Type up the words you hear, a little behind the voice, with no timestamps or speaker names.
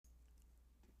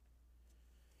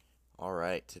All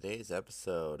right, today's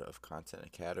episode of Content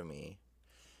Academy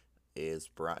is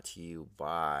brought to you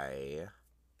by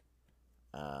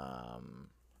um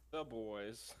The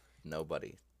boys.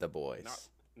 nobody, the Not boys.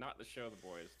 not the show the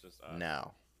boys, just us.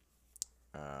 No.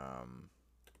 Um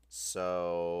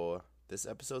so this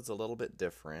episode's a little bit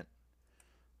different.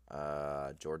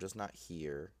 Georgia's not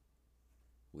here.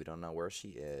 We don't know where she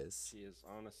is. She is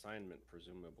on assignment,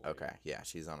 presumably. Okay, yeah,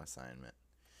 she's on assignment.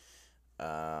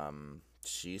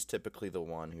 She's typically the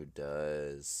one who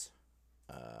does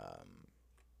um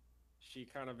She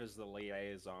kind of is the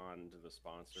liaison to the she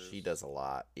sponsors. does a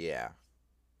lot. Yeah.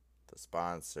 The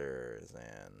sponsors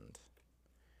and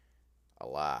a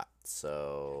lot.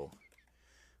 So,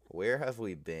 where have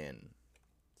we been?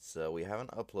 So, we haven't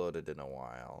uploaded in a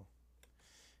while.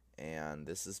 And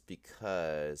this is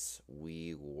because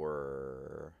we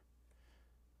were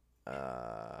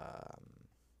um,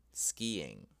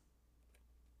 skiing.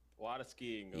 A lot of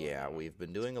skiing going Yeah, on. we've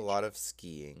been doing a Ski lot trip. of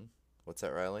skiing. What's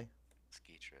that, Riley?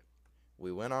 Ski trip.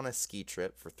 We went on a ski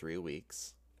trip for 3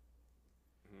 weeks.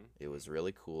 Hmm. It was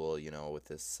really cool, with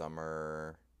this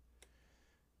summer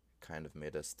kind of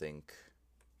made us think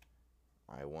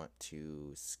I want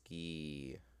to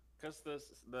ski. Because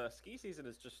the ski season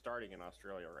is just starting in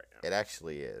Australia right now. It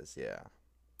actually is, yeah.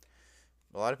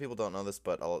 A lot of people don't know this,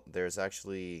 but they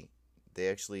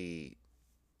actually,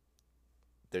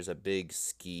 there's a big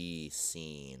ski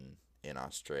scene in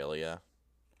Australia.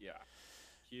 Yeah,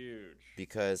 huge.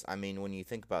 Because, I mean, when you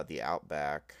think about the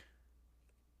outback,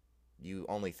 you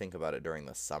only think about it during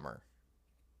the summer,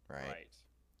 right? Right.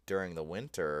 During the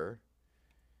winter,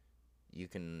 you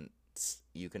can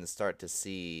you can start to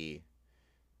see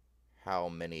how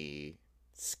many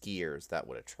skiers that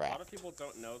would A lot of attract. people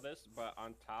don't know this, but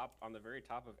on the very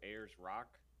top of Ayers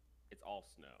Rock, it's all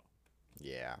snow.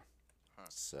 Yeah. Huh.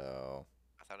 So,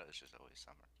 I thought it was just always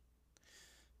summer.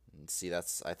 see,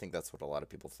 I think that's what a lot of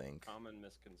people think. Common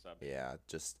misconception. Yeah,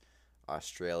 just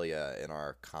Australia in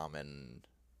our common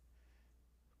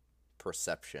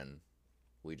perception,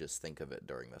 we just think of it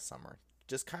during the summer.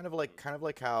 Just Mhm. kind of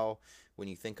like how when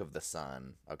you think of the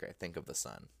sun, okay, think of the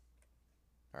sun.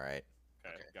 All right?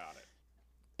 Okay, Okay. got it.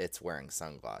 It's wearing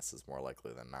sunglasses more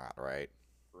likely than not, right?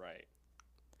 Right.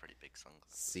 Pretty big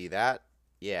sunglasses. See that?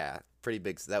 Yeah, pretty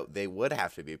big. That they would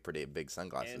have to be pretty big And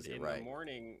sunglasses. You're in the right.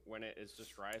 morning, when it is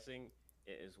just rising,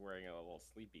 it is wearing a little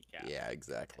sleepy cap Yeah,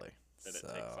 exactly. that it takes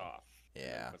So, off and then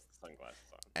yeah. puts the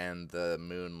sunglasses on. And the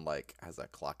moon like has a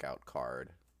clock out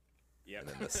card, Yep. and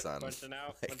then the sun Punching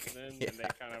out, like punching in, yeah. and they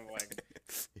kind of like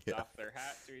Yeah. doff their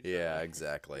hat to each Yeah, other.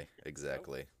 exactly. So,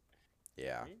 Exactly.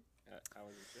 Yeah. me? How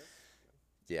was your trip?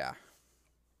 Yeah.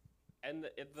 And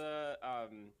it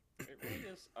really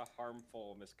is a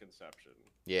harmful misconception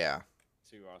Yeah.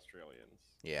 to Australians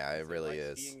Yeah, it because they really like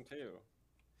is. skiing too.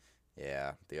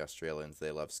 Yeah, the Australians,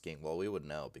 they love skiing. Well, we would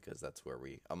know because that's where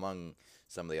among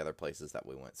some of the other places that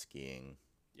we went skiing,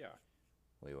 Yeah.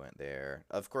 we went there.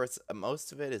 Of course,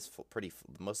 most of it is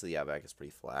most of the outback is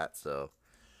pretty flat, so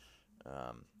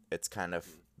it's kind of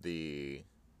Hmm. the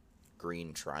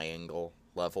green triangle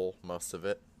level, most of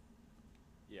it,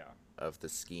 Yeah. of the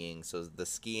skiing. So the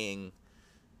skiing,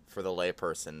 for the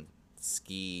layperson,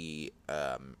 ski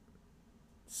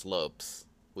slopes,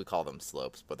 we call them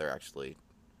slopes, but they're actually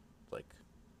like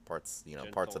parts of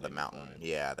Gentle the mountain, inclines.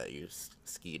 yeah, that you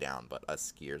ski down, but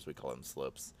us skiers, we call them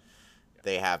slopes. Yeah.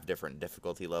 They have different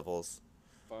difficulty levels.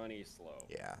 Funny slope.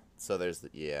 Yeah. So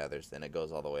and it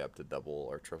goes all the way up to double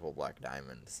or triple black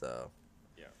diamond. So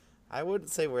Yeah. I wouldn't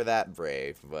say we're that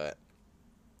brave, but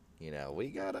we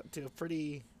got up to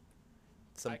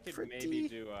some I could maybe pretty.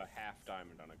 do a half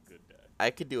diamond on a good day.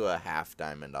 I could do a half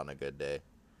diamond on a good day.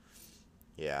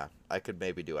 Yeah, I could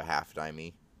maybe do a half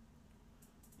dimey.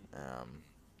 Um,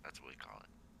 That's what we call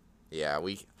it. yeah,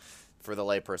 for the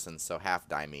layperson, so half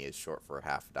dimey is short for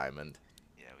half diamond.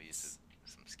 Yeah, we used to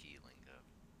some ski lingo.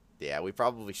 Yeah, we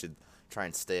probably should try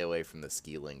and stay away from the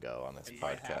ski lingo on this And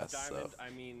by half podcast. So diamond, I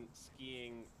mean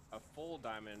skiing a full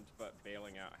diamond but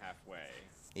bailing out halfway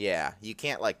yeah, you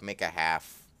can't like make a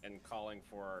half. and calling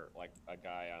for like a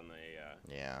guy on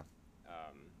Yeah,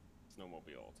 the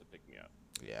snowmobile to pick me up.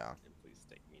 yeah, And please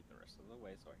take me the rest of the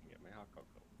way so I can get my hot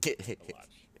cocoa at the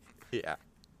lodge. yeah.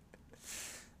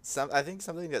 I think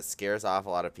something that scares off a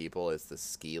lot of people is the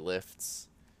ski lifts.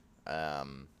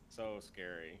 Um, So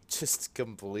scary. just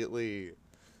completely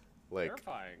like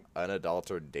Terrifying.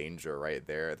 unadulterated danger right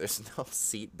there. There's no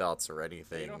seat belts or They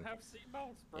don't anything. have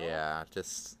seatbelts, bro. Yeah,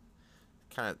 just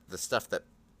kind of the stuff that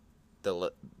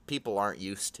people aren't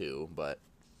used to, but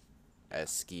Yeah. as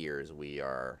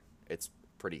skiers, it's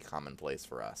pretty commonplace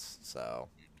for us. So,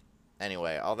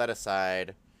 anyway, all that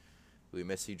aside, We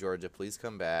miss you, Georgia. Please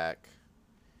come back.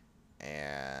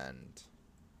 And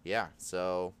yeah,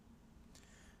 so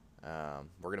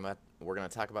we're gonna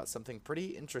talk about something pretty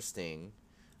interesting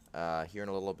here in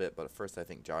a little bit. But first, I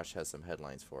think Josh has some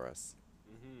headlines for us.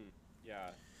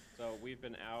 Yeah. So we've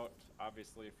been out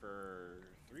obviously for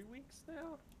 3 weeks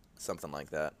now. Something like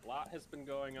that. A lot has been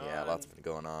going on. Yeah, lots been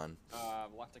going on. A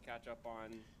lot to catch up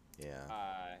on.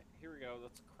 Yeah. Here we go.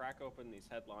 Let's crack open these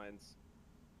headlines.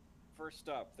 First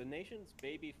up, the nation's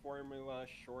baby formula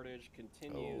shortage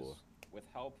continues, Oh. with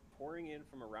help pouring in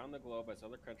from around the globe as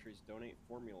other countries donate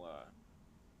formula.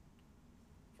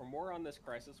 For more on this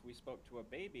crisis, we spoke to a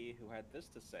baby who had this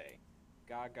to say: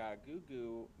 "Gaga goo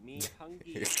goo, me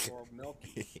hungry for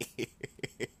milky."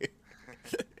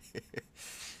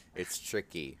 It's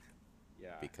tricky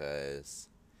Yeah. because,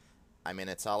 I mean,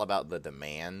 it's all about the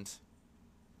demand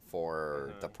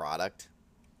for the product.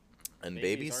 And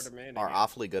Babies babies are demanding are it.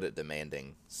 awfully good at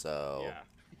demanding. So Yeah.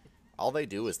 all they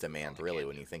do is demand, they really, can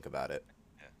when do. you think about it.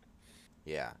 Yeah.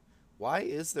 Yeah. Why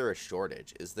is there a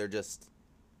shortage? Is there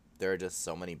are just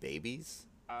so many babies?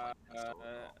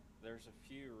 There's a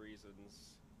few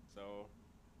reasons. So,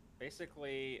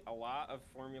 basically, a lot of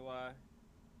formula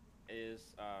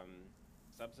is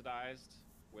subsidized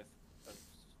with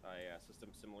a system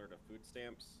similar to food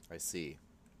stamps. I see.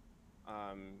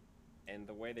 And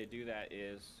the way they do that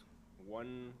is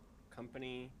one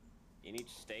company in each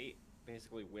state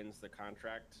basically wins the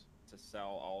contract to sell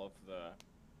all of the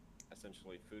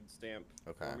essentially food stamp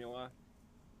Okay. formula.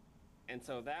 And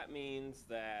so that means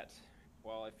that,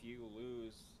 well, if you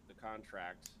lose the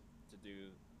contract to do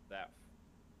that,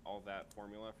 all that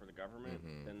formula for the government,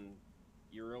 Mhm. then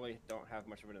you really don't have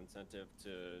much of an incentive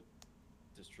to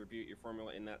distribute your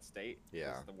formula in that state.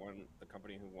 Yeah. Because the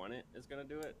company who won it is going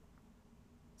to do it.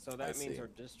 So I that means see. our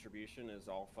distribution is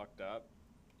all fucked up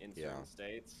in Yeah. certain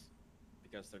states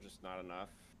because they're just not enough.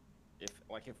 If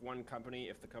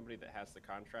the company that has the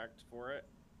contract for it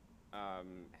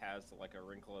has like a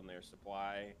wrinkle in their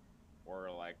supply, or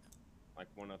like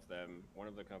one of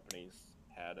the companies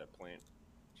had a plant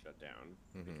shut down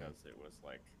Mhm. because it was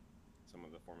like some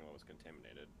of the formula was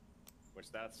contaminated,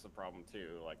 which that's the problem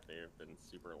too. Like they've been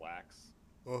super lax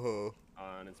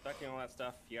on inspecting all that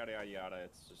stuff, yada yada yada.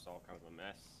 It's just all kind of a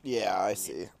mess. Yeah, I We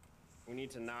see. need- We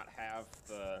need to not have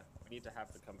we need to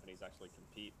have the companies actually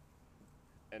compete,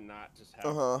 and not just have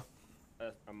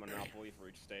a monopoly for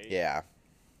each state. Yeah.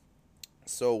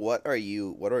 So what are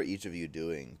each of you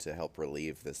doing to help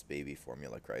relieve this baby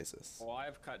formula crisis? Well,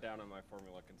 I've cut down on my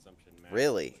formula consumption massively.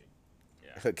 Really?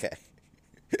 Yeah. Okay.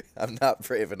 I'm not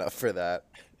brave enough for that.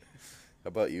 How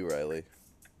about you, Riley?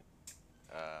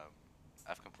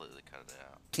 I've completely cut it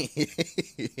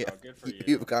out. Yeah. Oh, good for you.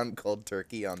 You've gone cold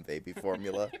turkey on baby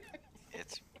formula.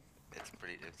 It's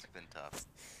been tough.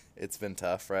 It's been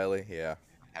tough, Riley. Yeah.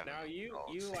 Having Now you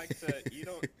results. like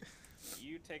to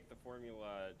you take the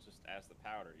formula just as the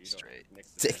powder. You Straight. don't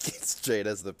mix it. Take it straight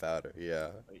as the powder.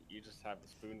 Yeah. Like, you just have the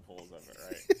spoonfuls of it,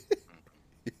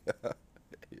 right? Yeah.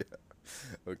 Yeah.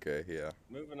 Okay. Yeah.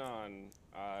 Moving on.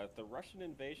 The Russian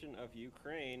invasion of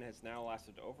Ukraine has now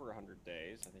lasted over 100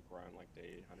 days. I think we're on like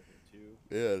day 102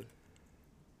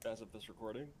 Yeah. as of this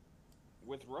recording.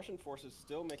 With Russian forces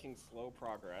still making slow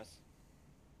progress,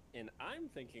 and I'm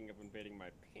thinking of invading my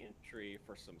pantry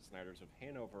for some Snyder's of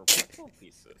Hanover pretzel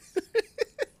pieces.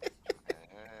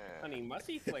 Honey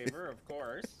mussy flavor, of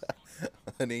course.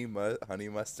 honey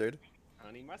mustard.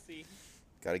 Honey mussy.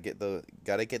 Gotta get those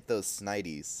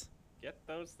snideys. Get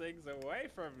those things away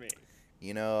from me.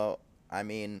 You know, I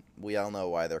mean, we all know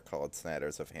why they're called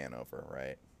Snyder's of Hanover,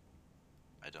 right?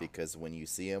 I don't. Because when you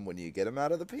see them, when you get them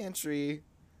out of the pantry,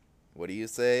 what do you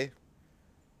say?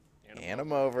 Hand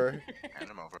 'em over. Hand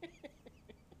them over.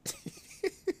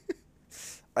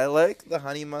 I like the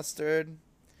honey mustard,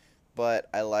 but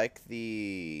I like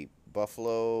the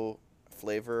buffalo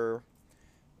flavor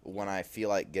when I feel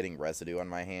like getting residue on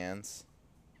my hands.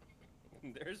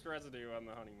 There's residue on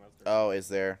the honey mustard. Oh, is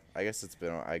there? I guess it's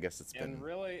been. And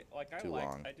really, like too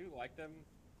long. I do like them,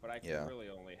 but I can Yeah. really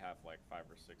only have like 5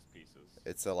 or 6 pieces.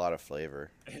 It's a lot of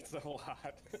flavor. It's a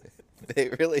lot. They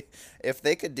really, if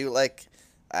they could do like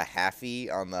a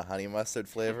halfie on the honey mustard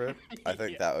flavor, I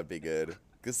think Yeah. that would be good.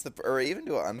 Or even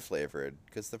do it unflavored,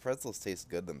 because the pretzels taste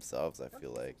good themselves. I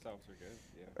feel like, Themselves are good.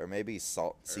 Yeah. or maybe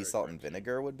sea Very salt and crunchy.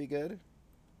 vinegar would be good.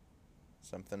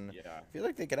 Something. Yeah. I feel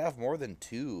like they could have more than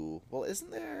 2. Well,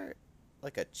 isn't there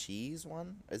like a cheese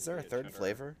one? Is there a Maybe a third cheddar.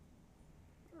 flavor?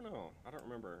 I don't know. I don't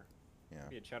remember. Yeah.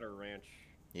 Maybe a cheddar ranch,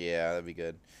 Yeah, that'd be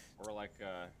good. or like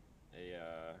a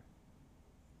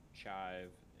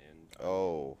chive and.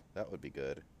 Oh, that would be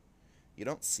good. You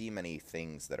don't see many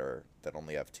things that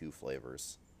only have 2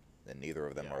 flavors. and neither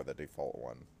of them Yeah. are the default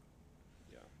one.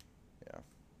 Yeah. Yeah.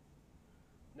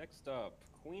 Next up,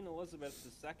 Queen Elizabeth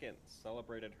II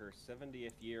celebrated her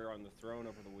 70th year on the throne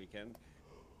over the weekend,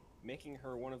 making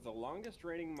her one of the longest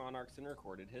reigning monarchs in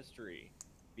recorded history,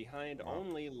 behind Wow.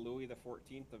 only Louis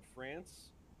XIV of France,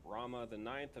 Rama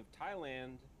IX of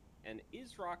Thailand, and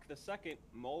Israk II,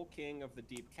 Mole King of the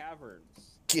Deep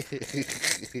Caverns.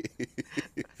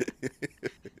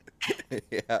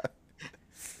 Yeah.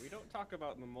 We don't talk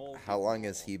about the mole. How long people.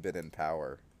 has he been in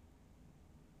power?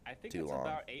 I think Too it's long.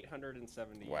 about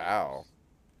 870 Wow. years.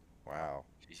 Wow.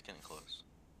 She's getting close.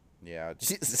 Yeah.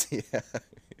 Yeah.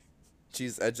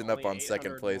 She's edging up Only on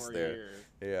second 800 place more there. years.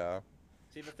 Yeah.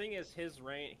 See, the thing is, his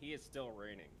reign, he is still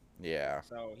reigning. Yeah.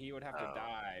 So he would have to Oh.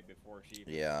 die before she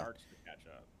even Yeah. starts to catch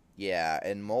up. Yeah,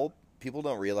 and mole people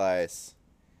don't realize.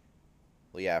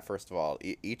 Well, yeah. First of all,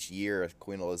 each year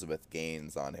Queen Elizabeth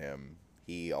gains on him,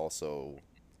 he also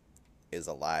is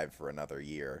alive for another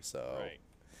year. So, Right.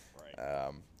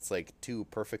 it's like two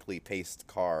perfectly paced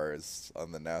cars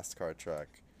on the NASCAR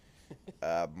track.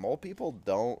 Mole people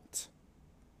don't.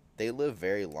 They live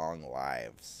very long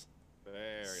lives.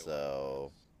 Very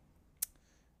So,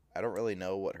 I don't really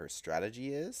know what her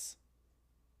strategy is,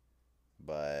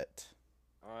 but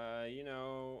you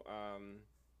know,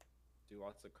 do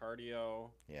lots of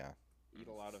cardio, yeah, eat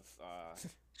a lot of,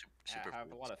 Super have a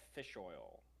foods. lot of fish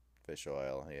oil. fish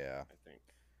oil. Yeah, I think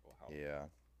will help. yeah,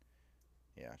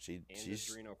 yeah. And She's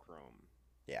adrenochrome.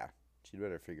 yeah. She'd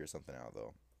better figure something out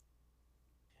though.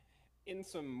 In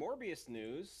some Morbius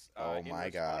news, Oh in my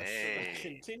response gosh. to the Hey.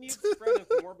 continued spread of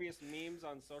Morbius memes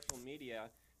on social media,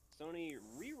 Sony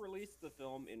re-released the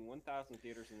film in 1,000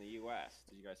 theaters in the U.S.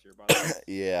 Did you guys hear about that?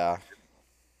 Yeah,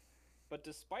 But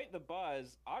despite the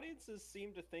buzz, audiences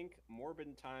seem to think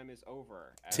Morbid time is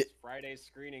over, as T- Friday's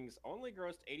screenings only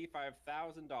grossed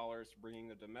 $85,000, bringing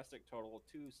the domestic total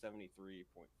to $73.4 million.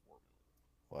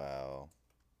 wow.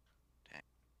 Dang.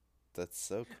 That's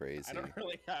so crazy. I don't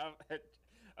really have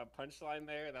a punchline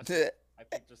there. That's I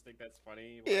think that's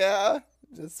funny. Like, Yeah,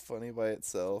 just funny by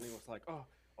itself. Sony was like, oh,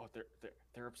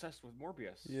 they're obsessed with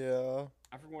Morbius. Yeah.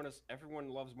 Everyone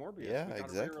loves Morbius. Yeah, we gotta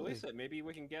exactly. re-release it. Maybe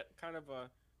we can get kind of a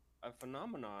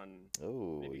phenomenon.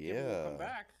 Oh, Maybe people will come yeah.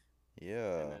 back.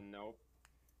 Yeah. And then nope,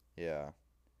 Yeah.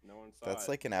 no one saw That's it.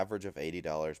 like an average of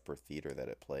 $80 per theater that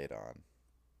it played on.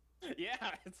 Yeah,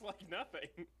 it's like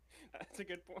nothing. That's a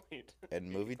good point.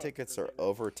 And movie 85 tickets per are theater.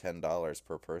 over $10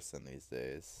 per person these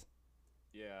days.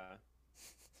 Yeah.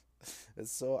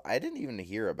 So I didn't even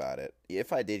hear about it.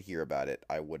 If I did hear about it,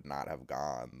 I would not have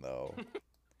gone though.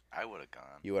 I would have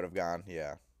gone. You would have gone?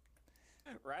 Yeah.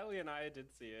 Riley and I did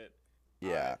see it.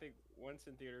 Yeah. I think once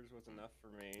in theaters was enough for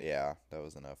me. Yeah, that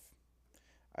was enough.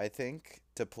 I think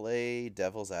to play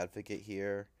devil's advocate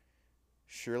here,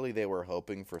 surely they were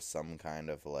hoping for some kind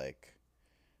of like,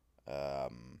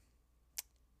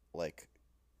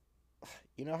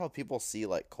 you know how people see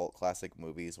like cult classic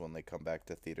movies when they come back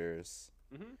to theaters,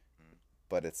 Mm-hmm.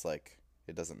 but it's like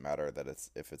it doesn't matter that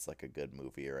if it's like a good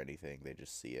movie or anything, they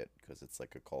just see it because it's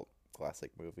like a cult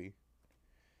classic movie.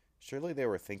 Surely they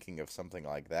were thinking of something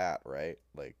like that, right?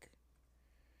 Like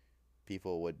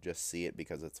people would just see it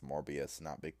because it's Morbius,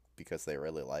 not because they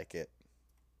really like it.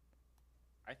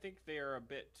 I think they are a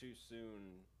bit too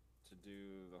soon to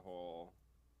do the whole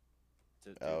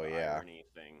the yeah. irony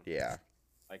thing. Yeah.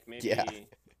 Like maybe Yeah.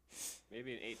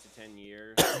 maybe in 8 to 10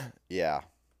 years. Yeah.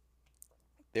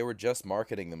 They were just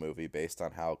marketing the movie based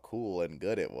on how cool and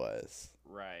good it was.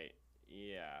 Right.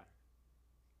 Yeah.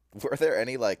 Were there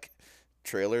any like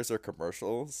trailers or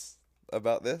commercials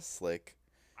about this? Like,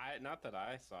 Not that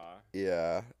I saw.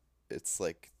 yeah, it's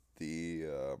like the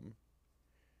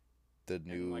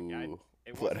new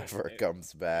It wasn't- whatever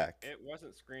comes back. It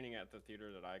wasn't screening at the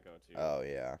theater that I go to. Oh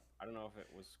yeah, I don't know if it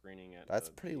was screening at. that's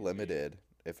the pretty TV. limited.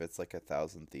 If it's like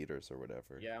 1,000 theaters or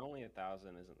whatever. Yeah, only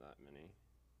 1,000 isn't that many.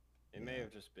 It may Yeah.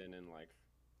 have just been in like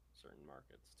certain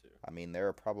markets too. I mean, there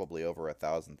are probably over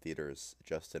 1,000 theaters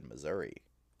just in Missouri.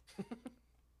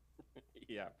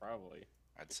 Yeah, probably.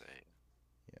 I'd say.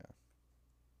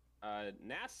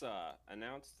 NASA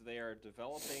announced they are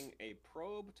developing a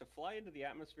probe to fly into the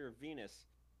atmosphere of Venus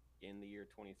in the year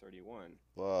 2031. What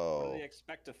do Whoa. they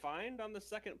expect to find on the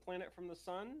second planet from the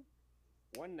sun?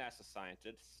 One NASA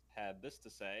scientist had this to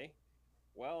say: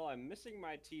 "Well, I'm missing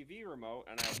my TV remote,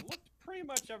 and I've looked pretty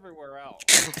much everywhere else."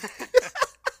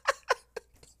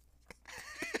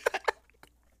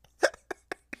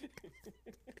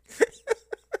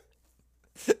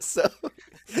 So,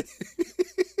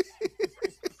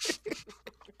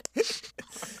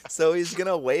 so he's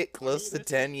gonna wait close to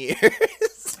 10 years.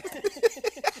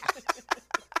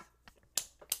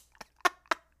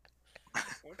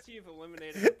 What's Once you've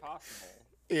eliminated the possible,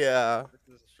 Yeah.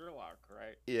 this is Sherlock,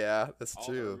 right? Yeah, that's All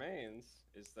that true. remains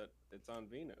is that it's on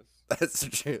Venus. That's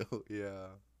true. Yeah.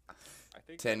 I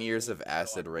think 10 that years Venus of is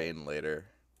acid Sherlock rain Holmes. later.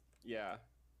 Yeah.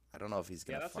 I don't know if he's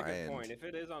Yeah, gonna that's find. a good point. If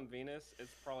it is on Venus, it's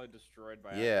probably destroyed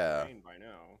by Yeah. acid rain by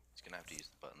now. He's gonna have to use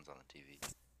the buttons on the TV.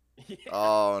 Yeah.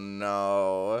 Oh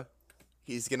no.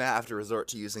 He's gonna have to resort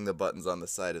to using the buttons on the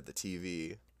side of the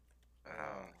TV.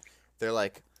 They're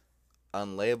like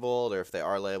unlabeled, or if they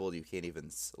are labeled, you can't even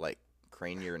like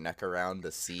crane your neck around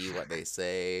to see what they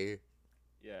say.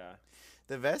 Yeah.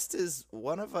 The best is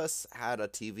one of us had a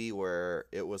TV where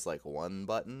it was like one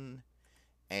button,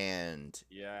 and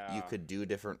Yeah. you could do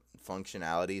different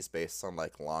functionalities based on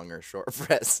like long or short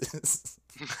presses.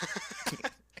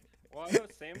 Well, I know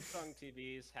Samsung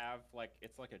TVs have like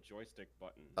it's like a joystick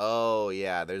button. Oh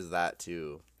yeah, there's that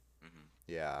too. Mhm.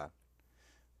 Yeah.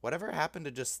 Whatever happened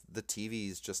to just the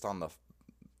TVs just on the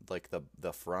like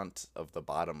the front of the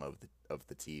bottom of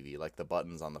the TV, like the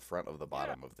buttons on the front of the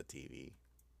bottom of the TV.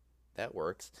 That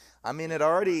works. I mean, it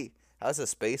already has a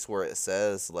space where it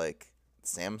says like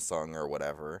Samsung or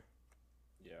whatever.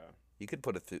 Yeah. You could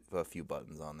put a few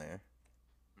buttons on there.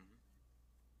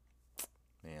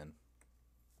 Man,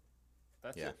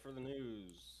 That's Yeah. it for the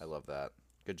news. I love that.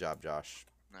 Good job, Josh.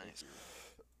 Nice.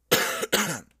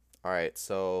 All right,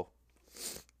 so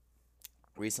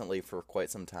recently, for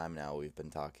quite some time now, we've been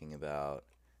talking about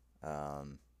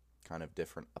kind of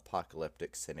different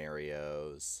apocalyptic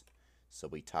scenarios. So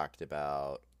we talked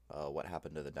about what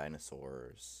happened to the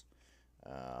dinosaurs.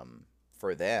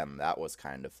 For them, that was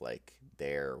kind of like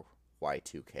their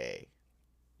Y2K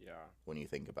Yeah. when you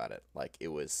think about it. Like it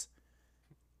was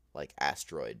like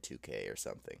asteroid 2K or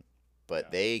something. But Yeah.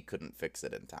 they couldn't fix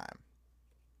it in time.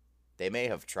 They may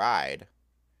have tried.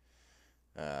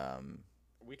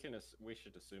 We should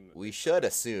assume that. We they should tried.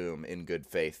 assume in good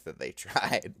faith that they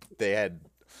tried. They had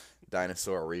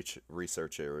dinosaur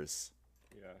researchers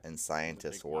Yeah. and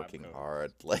scientists big lab working coats.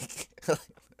 hard, like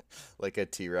like a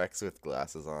T-Rex with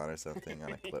glasses on or something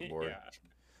on a clipboard. Yeah.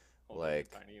 Holding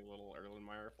Like- a tiny little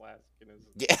Erlenmeyer flask in his.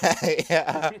 Yeah,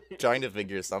 yeah, trying to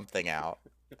figure something out.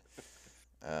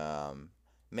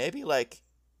 Maybe like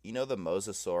the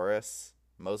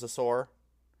Mosasaur.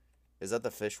 Is that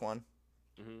the fish one?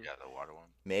 Mhm. Yeah, the water one.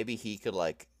 Maybe he could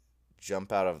like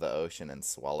jump out of the ocean and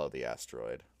swallow the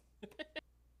asteroid.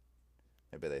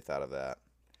 Maybe they thought of that.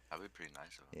 That'd be pretty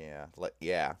nice of him.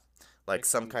 Yeah, like Make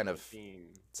some sense kind of of the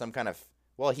team.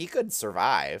 Well, he could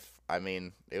survive. I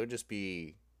mean, it would just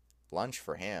be lunch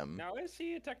for him. Now, is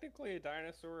he technically a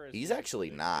dinosaur? Or is He's he actually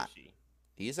just not. fishy?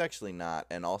 He's actually not,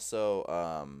 and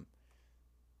also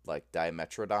like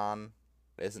Dimetrodon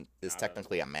is Not a-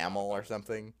 technically a mammal or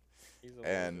something. He's a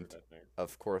And- lizard, I think.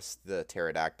 Of course, the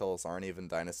pterodactyls aren't even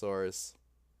dinosaurs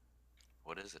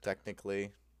What is it?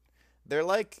 technically. They're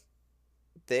like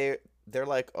they're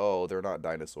like, oh, they're not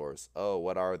dinosaurs. Oh,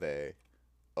 what are they?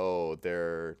 Oh,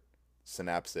 they're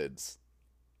synapsids.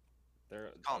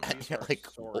 They're Oh, these are Like,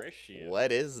 Saurischians.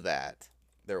 what is that?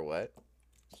 They're what?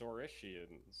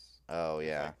 Saurischians. Oh It's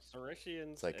yeah, like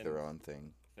Saurischians. it's like and their own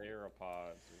thing.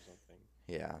 theropods or something.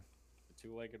 Yeah, The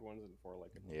two-legged ones and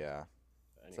four-legged ones. yeah.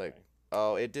 Anyway. like-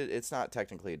 Oh, it's not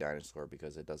technically a dinosaur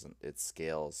because its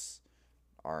scales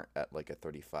aren't at like a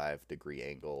 35-degree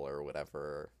angle or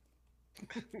whatever.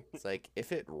 It's like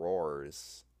if it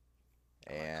roars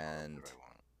I might call it and whatever I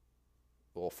want.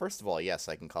 well, first of all, yes,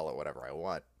 I can call it whatever I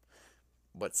want.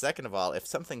 But second of all, if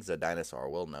something's a dinosaur,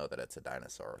 we'll know that it's a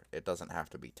dinosaur. It doesn't have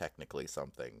to be technically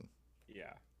something.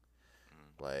 Yeah.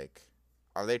 Like,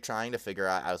 are they trying to figure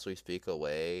out as we speak a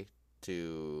way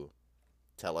to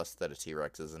tell us that a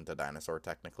T-Rex isn't a dinosaur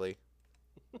technically?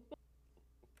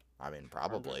 I mean, Arms are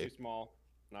probably. Too small.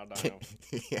 Not a dino.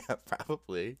 Yeah,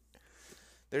 probably.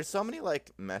 There's so many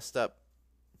like messed up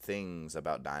things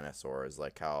about dinosaurs,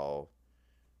 like how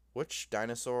which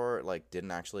dinosaur like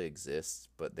didn't actually exist,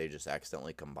 but they just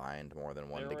accidentally combined more than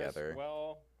one There was- together.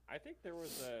 well, I think there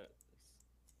was a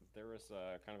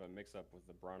kind of a mix-up with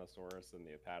the Brontosaurus and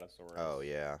the Apatosaurus. Oh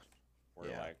yeah. Where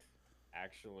yeah. like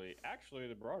actually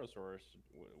the Brontosaurus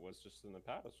was just an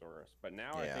Apatosaurus, but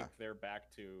now I Yeah. think they're back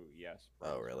to yes.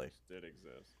 Oh, really? Brontosaurus did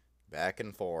exist. Back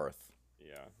and forth.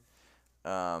 Yeah.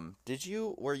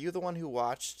 Were you the one who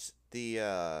watched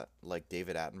the like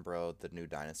David Attenborough, the new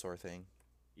dinosaur thing?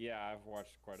 Yeah, I've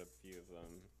watched quite a few of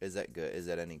them. Is that good? Is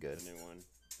that any good? The new one.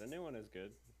 The new one is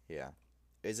good. Yeah.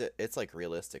 It's like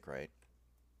realistic, right?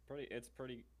 It's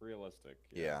pretty realistic.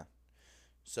 Yeah.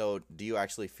 So, do you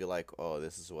actually feel like, oh,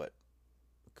 this is what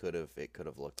it could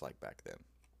have looked like back then?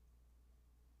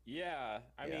 Yeah,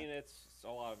 I Yeah. mean, it's a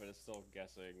lot of it is still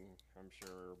guessing, I'm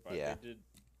sure, but Yeah. they did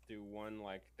through one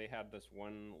like they had this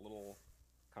one little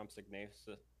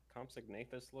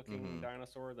Compsognathus looking Mhm.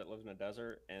 dinosaur that lived in a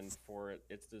desert, and for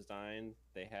its design,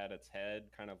 they had its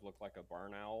head kind of look like a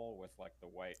barn owl with like the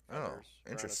white Oh, feathers around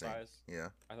its interesting. eyes. Yeah,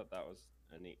 I thought that was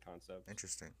a neat concept.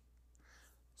 interesting.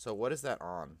 So what is that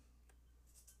on?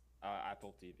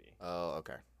 Apple TV. Oh,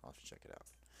 okay. I'll have to check it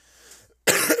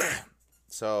out.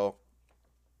 So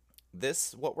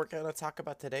this, what we're gonna talk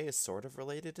about today, is sort of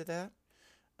related to that.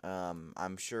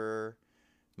 I'm sure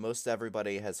most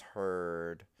everybody has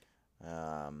heard.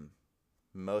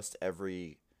 Most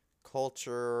every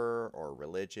culture or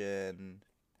religion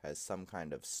has some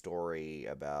kind of story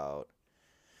about,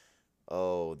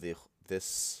 oh,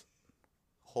 this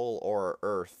whole or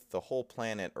Earth, the whole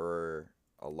planet, or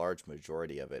a large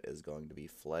majority of it is going to be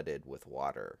flooded with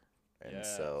water. And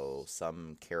so Yes.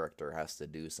 some character has to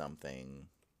do something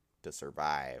to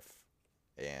survive.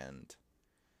 And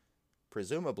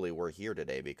presumably we're here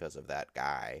today because of that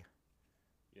guy.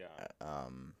 Yeah. They're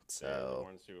the So,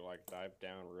 ones who like dived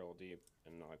down real deep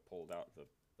and like pulled out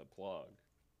the plug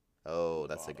from oh, the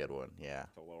that's a good bottom one. Yeah.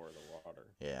 to lower the water.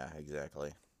 Yeah,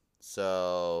 exactly.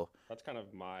 So, That's kind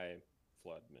of my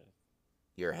flood myth.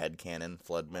 your headcanon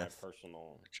flood My myth.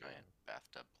 personal A giant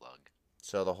bathtub plug.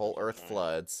 So the whole There's a Earth giant-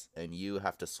 floods, and you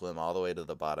have to swim all the way to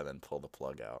the bottom and pull the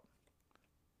plug out.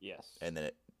 Yes. And then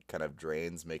it kind of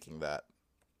drains, making the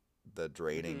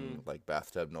draining like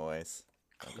bathtub noise.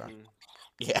 Okay. Mhm.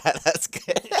 Yeah, that's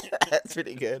good. That's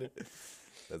pretty good.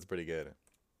 That's pretty good.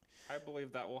 I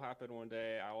believe that will happen one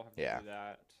day. I will have to Yeah. do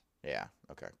that. Yeah.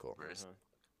 Okay. Cool. Where is Uh-huh.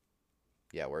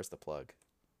 Yeah. Where's the plug?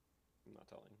 I'm not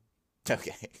telling.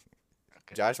 Okay.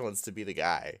 Okay. Josh wants to be the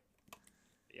guy.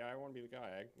 Yeah, I want to be the guy.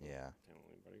 I won't Yeah. tell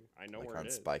anybody. I know Like where on it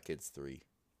is. Spy Kids 3.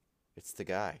 It's the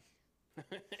guy.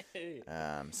 Hey.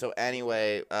 So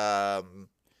anyway,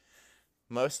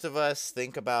 most of us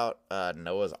think about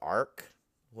Noah's Ark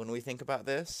when we think about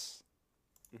this.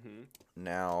 Mhm.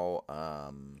 Now,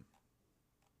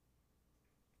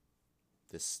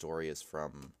 this story is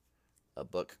from a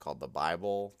book called the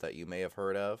Bible that you may have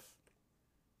heard of.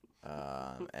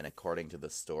 And according to the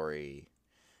story,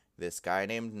 this guy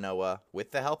named Noah,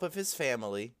 with the help of his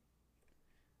family,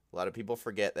 a lot of people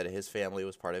forget that his family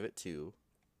was part of it too.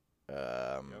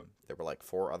 There were like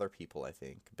 4 other people, I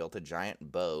think, built a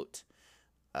giant boat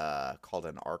called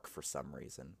an ark for some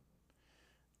reason.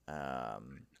 It's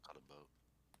called a boat.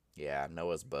 Yeah,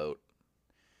 Noah's boat.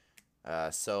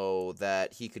 So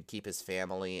that he could keep his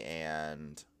family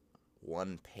and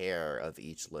one pair of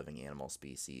each living animal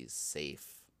species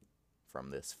safe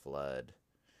from this flood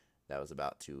that was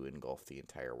about to engulf the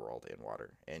entire world in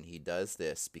water. And he does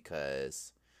this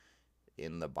because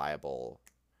in the Bible,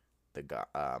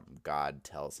 God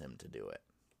tells him to do it.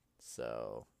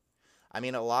 So, I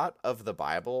mean, a lot of the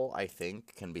Bible, I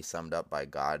think, can be summed up by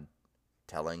God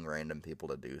telling random people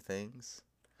to do things.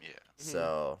 Yeah.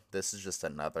 So this is just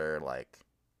another like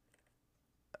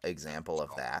example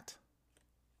of that.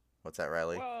 What's that,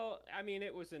 Riley? Well, I mean,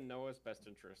 it was in Noah's best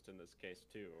interest in this case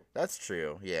too. That's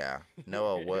true. Yeah.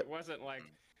 Noah, what? It wasn't like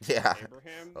Yeah.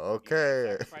 Abraham. Okay. You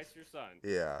gotta sacrifice your son.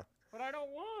 Yeah. But I don't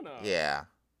wanna. Yeah.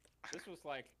 This was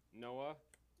like Noah.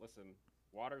 Listen,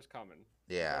 water's coming.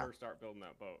 Yeah. You better start building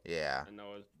that boat. Yeah. And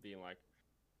Noah's being like,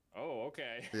 "Oh,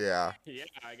 okay. Yeah. Yeah,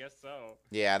 I guess so."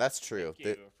 Yeah, that's true.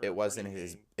 Thank you for It wasn't warning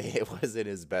his me. it was in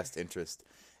his best interest.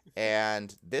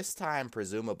 And this time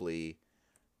presumably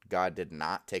God did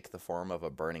not take the form of a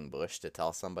burning bush to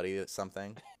tell somebody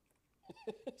something.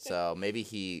 So maybe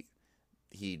he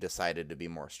decided to be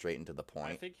more straight and to the I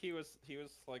point. think he was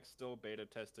like still beta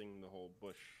testing the whole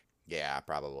bush Yeah,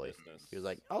 probably. business. He was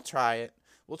like, "I'll try it.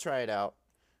 We'll try it out."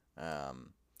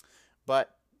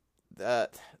 But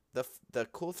the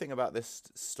cool thing about this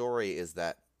story is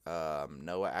that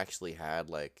Noah actually had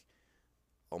like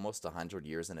almost 100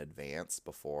 years in advance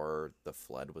before the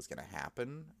flood was gonna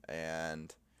happen,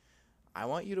 and I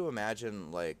want you to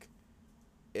imagine like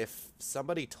if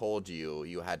somebody told you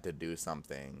you had to do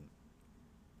something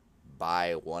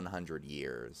by 100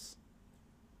 years,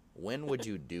 when would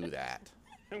you do that?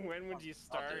 When would you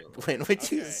start? When would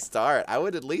you Okay. start? I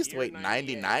would at least Year wait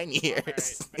 99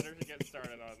 years. All right, better to get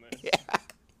started on this.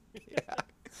 Yeah.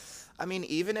 I mean,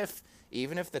 even if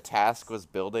the task was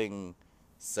building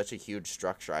such a huge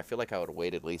structure, I feel like I would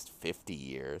wait at least 50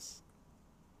 years.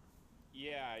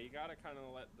 Yeah, you gotta kind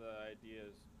of let the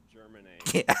ideas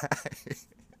germinate. Yeah.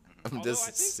 I'm Although just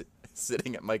I think-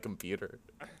 sitting at my computer.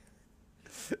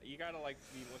 You gotta like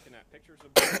be looking at pictures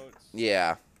of boats.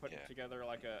 Yeah. Put Yeah. together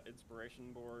like a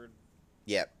inspiration board.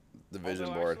 Yep. The vision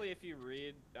Although, board. actually, if you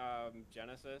read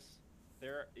Genesis,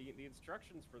 the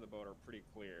instructions for the boat are pretty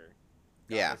clear.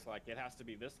 God Yeah. was like, it has to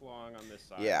be this long on this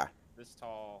side. Yeah. This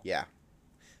tall. Yeah.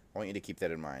 I want you to keep that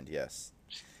in mind. Yes.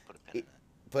 Just put a pin in it.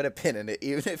 Put a pin in it.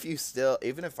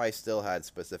 Even if I still had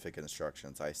specific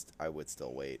instructions, I would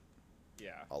still wait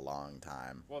Yeah. a long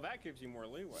time. Well, that gives you more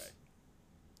leeway.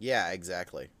 Yeah,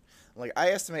 exactly. Like, I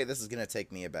estimate this is gonna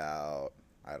take me about,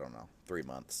 I don't know, 3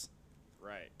 months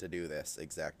Right. to do this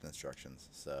exact instructions.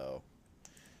 So,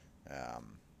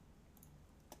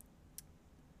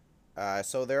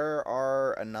 so there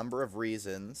are a number of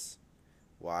reasons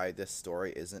why this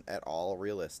story isn't at all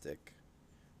realistic.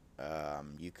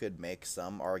 You could make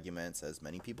some arguments, as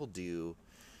many people do,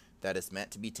 that it's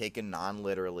meant to be taken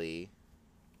non-literally,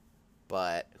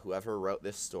 but whoever wrote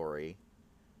this story,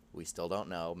 we still don't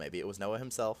know. Maybe it was Noah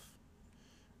himself.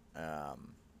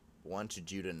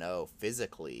 Wanted you to know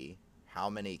physically how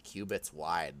many cubits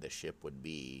wide the ship would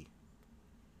be.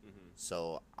 Mm-hmm.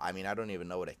 So, I mean, I don't even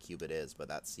know what a cubit is, but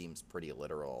that seems pretty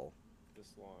literal.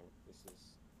 This long. This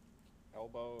is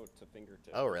elbow to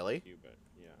fingertip. Oh, really? Cubit.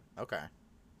 Yeah. Okay.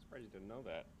 Surprised you didn't know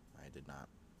that. I did not.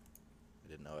 I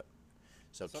didn't know it.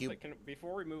 So,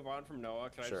 Before we move on from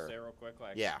Noah, can I Sure. just say real quick?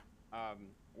 Like, yeah.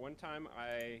 One time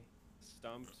I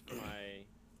stumped my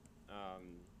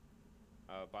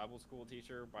Bible school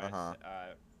teacher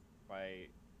by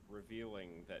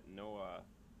revealing that Noah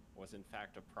was in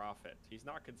fact a prophet. He's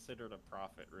not considered a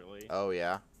prophet, really, Oh,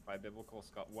 yeah. by biblical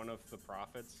one of the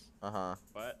prophets. Uh-huh.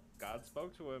 But God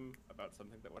spoke to him about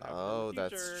something that would happen Oh, in the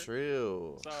future. that's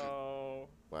true. So,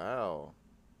 Wow.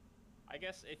 I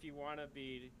guess if you want to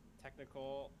be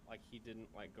technical, like, he didn't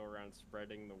like go around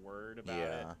spreading the word about it.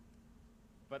 Yeah.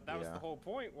 But that was Yeah. the whole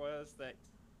point, was that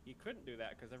he couldn't do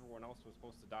that because everyone else was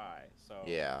supposed to die. So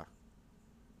Yeah.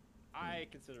 I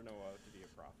consider Noah to be a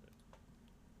prophet.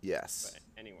 Yes. But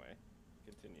anyway,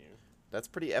 continue. That's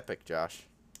pretty epic, Josh.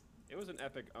 It was an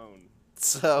epic own.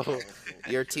 So,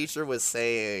 your teacher was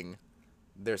saying,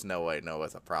 there's no way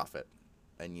Noah's a prophet.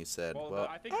 And you said, well,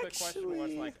 I think the question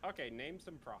was like, okay, name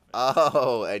some prophets.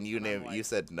 oh, and you And I'm named, you like,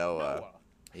 said Noah. Noah.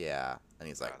 Yeah. And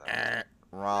he's like, that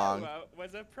wrong. Noah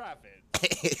was a prophet.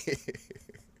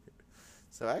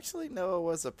 So actually Noah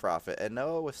was a prophet, and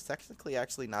Noah was technically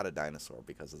actually not a dinosaur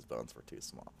because his bones were too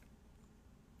small.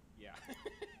 Yeah.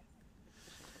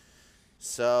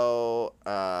 So,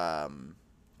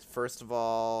 first of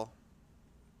all,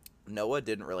 Noah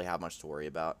didn't really have much to worry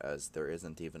about, as there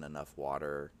isn't even enough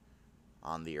water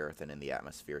on the earth and in the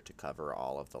atmosphere to cover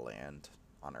all of the land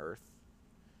on earth.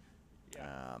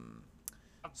 Yeah.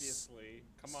 Obviously.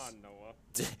 Come on, Noah.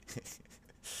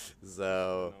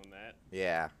 So, Known that.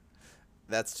 yeah,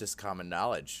 that's just common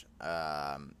knowledge.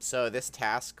 So this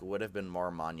task would have been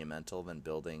more monumental than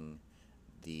building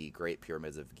the Great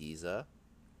Pyramids of Giza,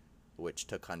 which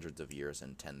took hundreds of years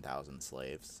and 10,000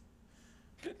 slaves.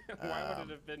 Why would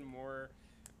it have been more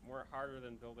harder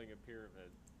than building a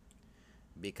pyramid?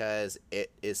 Because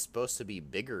it is supposed to be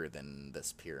bigger than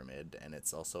this pyramid, and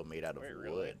it's also made out of Wait, wood.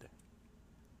 really?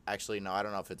 Actually, no, I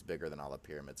don't know if it's bigger than all the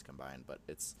pyramids combined, but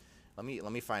it's. Let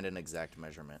me find an exact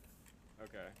measurement.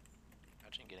 Okay.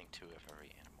 Imagine getting 2 of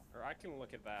every animal. Or I can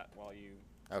look at that while you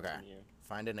Okay. continue.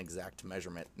 Find an exact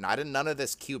measurement. Not in none of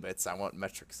this cubits. I want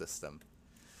metric system.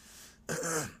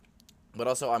 But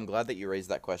also, I'm glad that you raised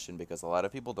that question, because a lot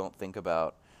of people don't think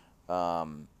about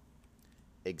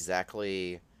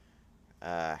exactly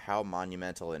how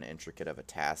monumental and intricate of a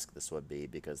task this would be,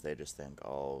 because they just think,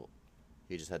 oh,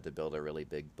 he just had to build a really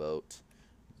big boat.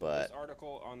 But This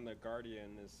article on The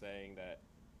Guardian is saying that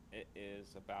it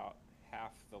is about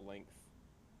half the length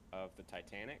of the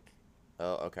Titanic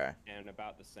oh, okay, and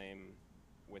about the same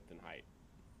width and height.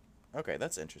 okay,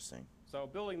 that's interesting. So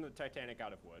building the Titanic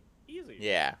out of wood, easy.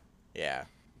 Yeah, yeah.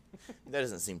 That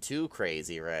doesn't seem too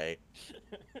crazy, right?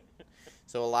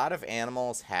 So a lot of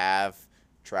animals have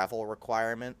travel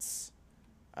requirements.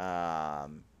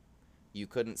 You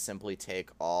couldn't simply take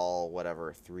all,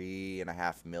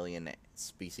 3.5 million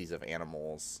species of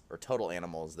animals, or total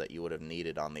animals, that you would have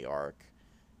needed on the Ark,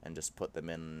 and just put them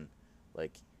in,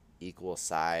 like, equal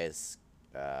size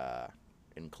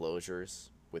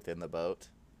enclosures within the boat.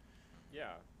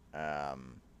 Yeah.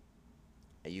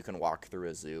 You can walk through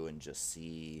a zoo and just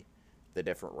see the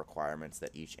different requirements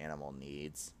that each animal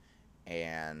needs.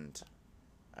 And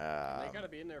They gotta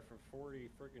be in there for 40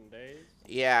 freaking days.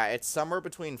 yeah, it's somewhere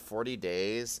between 40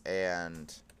 days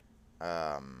and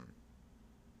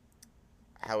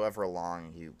however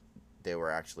long they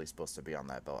were actually supposed to be on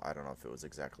that boat. I don't know if it was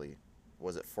exactly,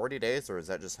 was it 40 days, or is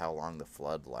that just how long the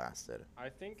flood lasted? I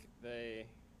think that's a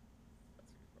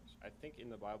good question. I think in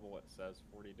the Bible it says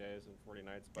 40 days and 40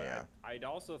 nights, but Yeah. I'd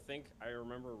also think, I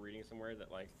remember reading somewhere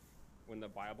that, like, when the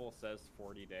Bible says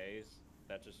 40 days,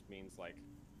 that just means, like,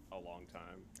 a long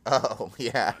time. Oh,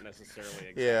 yeah. Not necessarily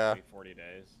exactly Yeah. 40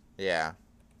 days. Yeah.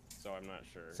 So I'm not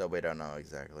sure. So we don't know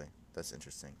exactly. That's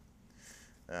interesting.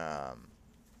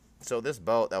 So this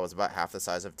boat that was about half the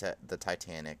size of the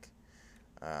Titanic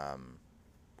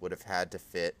would have had to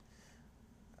fit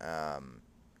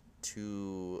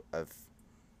two of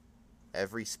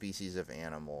every species of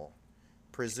animal.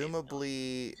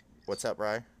 Presumably, what's up,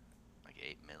 Rye? Like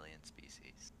 8 million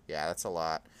species. Yeah, that's a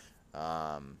lot.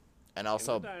 And And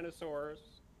also, the dinosaurs.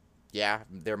 yeah,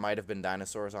 there might have been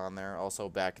dinosaurs on there. Also,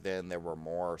 back then, there were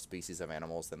more species of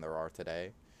animals than there are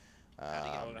today.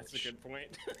 Oh, that's a good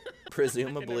point.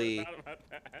 Presumably, I never thought about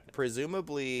that.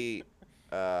 presumably,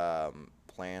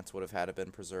 plants would have had to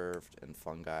been preserved, and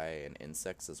fungi and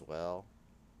insects as well.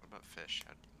 What about fish?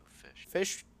 How do you move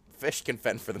fish? Fish can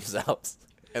fend for themselves,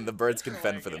 and the birds can They're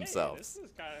fend like, for "Hey, themselves. This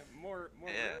is kind of more Yeah.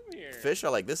 room here. Fish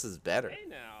are like, this is better. Hey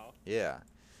now. Yeah.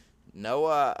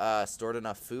 Noah stored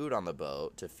enough food on the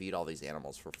boat to feed all these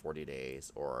animals for 40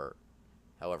 days, or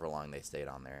however long they stayed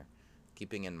on there.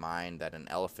 Keeping in mind that an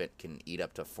elephant can eat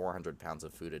up to 400 pounds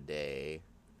of food a day,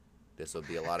 this would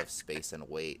be a lot of space and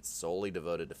weight solely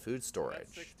devoted to food That's storage.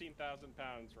 16,000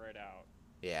 pounds right out.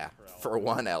 Yeah, per for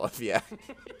one elephant, yeah.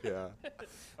 Yeah.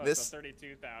 Oh, This- so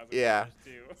 32,000. yeah. times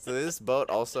two. So this boat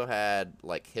also had,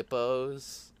 like,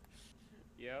 hippos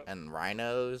Yep. and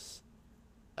rhinos,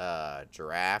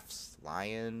 giraffes,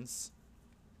 lions,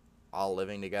 all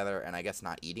living together, and I guess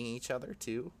not eating each other,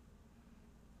 too.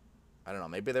 I don't know,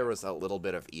 maybe there was a little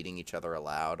bit of eating each other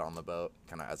allowed on the boat,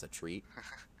 kind of as a treat.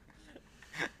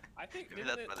 I think Maybe didn't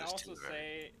that's it why there's also two, right?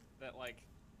 say that like,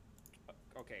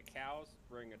 okay, cows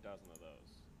bring a dozen of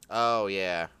those. Oh,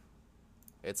 yeah.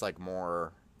 It's like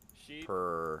more Sheep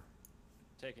per...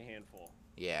 take a handful.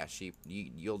 Yeah, sheep.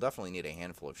 You'll definitely need a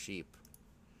handful of sheep.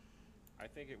 I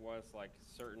think it was like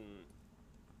certain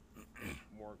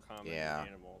more common Yeah.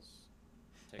 animals.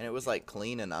 take And it a was few. like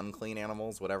clean and unclean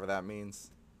animals, whatever that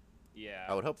means. Yeah.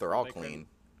 I would hope they're so all they couldn't- clean.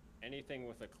 Anything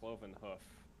with a cloven hoof,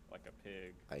 like a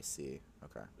pig, I see.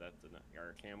 Okay. that's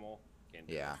or a camel. Can't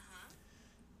do Yeah. it.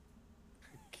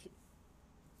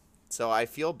 So I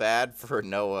feel bad for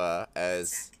Noah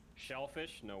as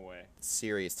Shellfish? No way.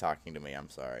 Siri's talking to me. I'm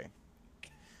sorry.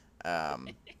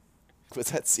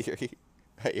 Was that Siri?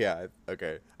 Yeah.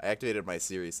 Okay. I activated my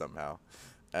Siri somehow.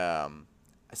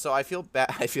 So I feel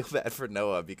bad. I feel bad for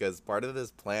Noah because part of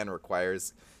this plan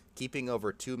requires keeping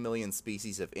over 2 million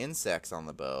species of insects on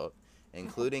the boat,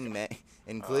 including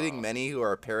many who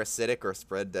are parasitic or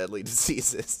spread deadly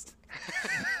diseases.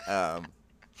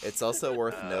 It's also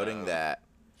worth noting that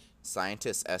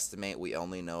scientists estimate we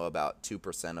only know about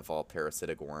 2% of all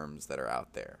parasitic worms that are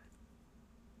out there.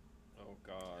 Oh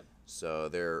God. So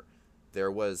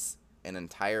there was an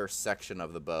entire section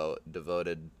of the boat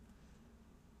devoted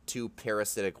to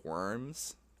parasitic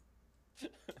worms,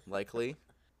 likely.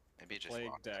 Maybe you just Plague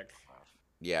locked deck. that off.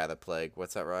 Yeah, the plague.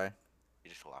 What's that, Rye? You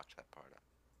just locked that part up.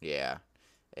 Yeah,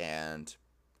 and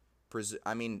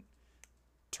I mean,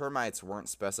 termites weren't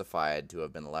specified to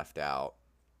have been left out.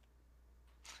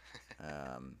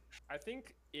 I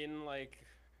think in like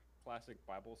classic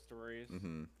Bible stories,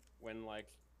 Mhm. when like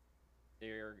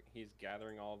he's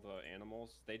gathering all the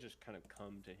animals, they just kind of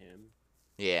come to him.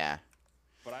 Yeah.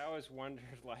 But I always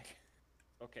wondered, like,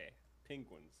 okay,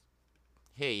 penguins.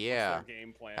 Hey, what's yeah. their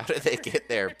game plan? How did they get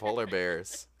there? Polar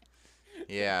bears.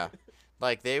 Yeah.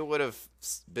 Like, they would have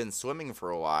been swimming for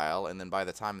a while, and then by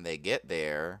the time they get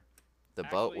there, the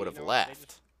boat Actually, would you have know what?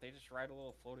 left. They just ride a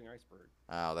little floating iceberg.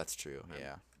 Oh, that's true. I'm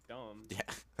Yeah. Dumb. Yeah,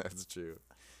 that's true.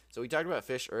 So we talked about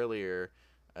fish earlier.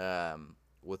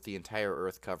 With the entire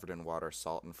Earth covered in water,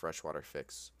 salt and freshwater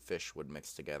fish would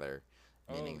mix together,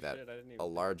 meaning Oh, that shit, I didn't even a think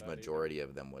of large that either. majority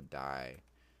of them would die.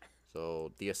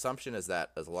 So the assumption is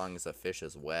that as long as a fish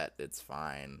is wet, it's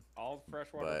fine. All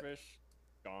freshwater but- fish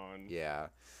gone. Yeah,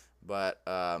 but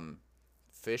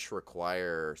fish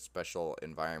require special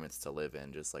environments to live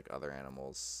in, just like other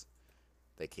animals.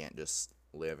 They can't just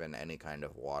live in any kind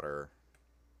of water.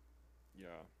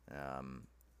 Yeah.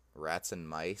 Rats and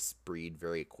mice breed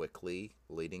very quickly,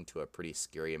 leading to a pretty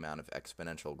scary amount of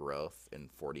exponential growth in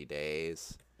 40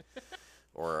 days,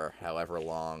 or however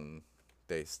long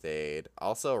they stayed.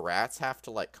 Also, rats have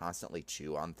to like constantly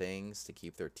chew on things to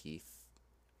keep their teeth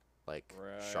like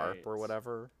sharp or Right.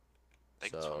 whatever. They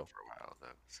can So- swim for a while though,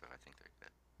 so I think they're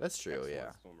good. That's true, Excellent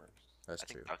yeah. Swimmers. That's I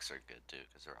think true. ducks are good too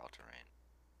because they're all terrain.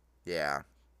 Yeah.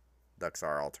 Ducks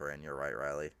are all terrain, you're right,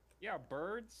 Riley. Yeah,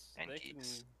 birds. And they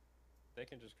geese. they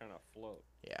can just kind of float.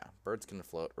 Yeah. Birds can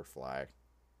float or fly.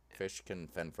 Yeah. Fish can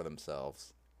fend for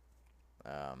themselves.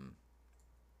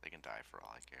 They can die for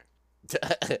all I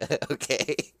care.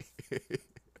 Okay.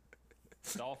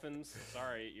 Dolphins,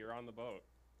 sorry, you're on the boat.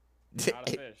 You're not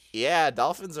a fish. Yeah,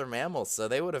 dolphins are mammals, so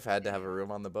they would have had to have a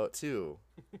room on the boat too.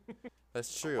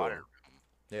 That's A true. water room.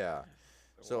 Yeah.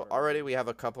 The So water already room. we have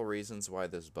a couple reasons why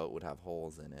this boat would have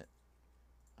holes in it.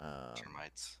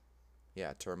 Termites.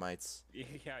 Yeah, termites.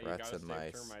 Yeah, you Rats gotta and save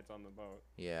mice. termites on the boat.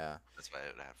 Yeah. That's why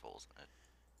it would have holes in it.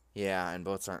 Yeah, and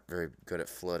boats aren't very good at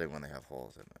floating when they have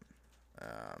holes in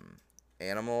them.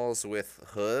 Animals with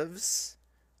hooves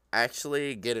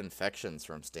actually get infections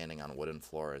from standing on wooden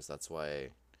floors. That's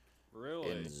why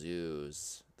Really? in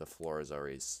zoos the floor is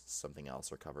always something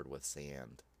else or covered with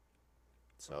sand.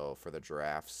 So for the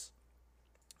giraffes,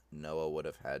 Noah would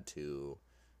have had to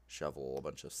shovel a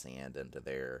bunch of sand into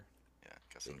their Yeah,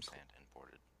 got some sand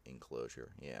imported.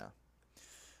 enclosure. Yeah.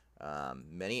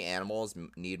 Many animals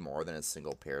need more than a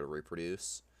single pair to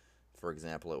reproduce. For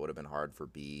example, it would have been hard for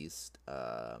bees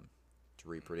to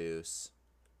reproduce.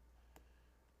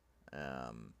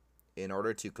 In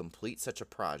order to complete such a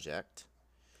project,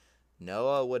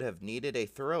 Noah would have needed a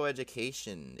thorough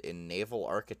education in naval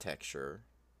architecture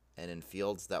and in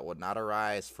fields that would not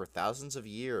arise for thousands of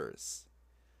years,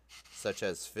 such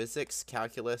as physics,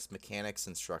 calculus, mechanics,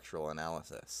 and structural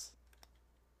analysis.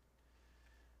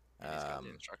 And he's got the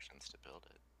instructions to build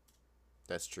it.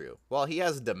 That's true. Well, he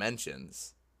has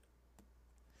dimensions.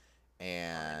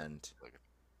 And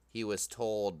he was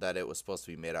told that it was supposed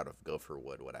to be made out of gopher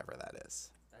wood, whatever that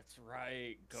is. That's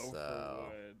right. Gopher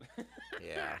So, wood.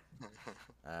 Yeah.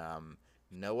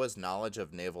 Noah's knowledge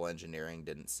of naval engineering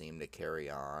didn't seem to carry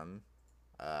on,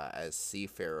 as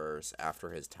seafarers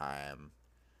after his time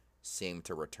seemed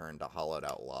to return to hollowed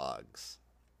out logs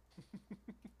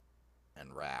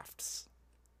and rafts.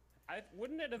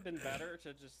 Wouldn't it have been better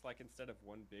to just like instead of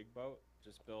one big boat,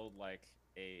 just build like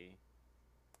a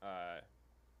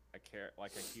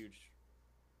huge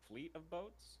fleet of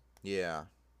boats? Yeah.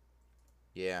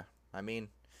 Yeah. I mean,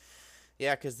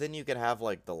 yeah, because then you could have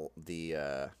like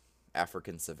the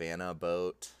African savanna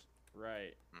boat,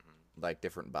 Right. like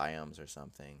different biomes or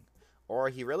something. Or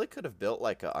he really could have built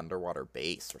like an underwater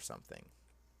base or something.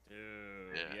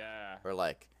 Dude. Yeah. Or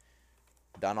like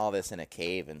done all this in a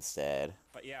cave instead.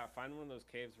 But yeah, find one of those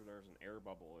caves where there's an air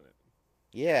bubble in it.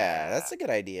 Yeah, that's a good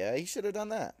idea. He should have done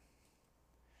that.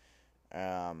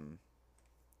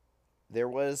 There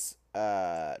was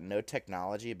no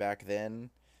technology back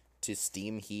then to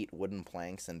steam heat wooden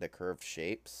planks into curved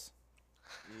shapes.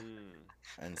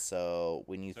 And so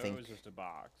when you So think it was just a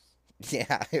box.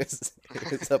 yeah,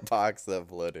 it was a box that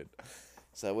floated.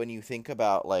 So when you think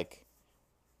about like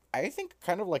I think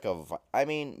kind of like I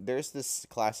mean, there's this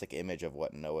classic image of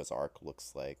what Noah's Ark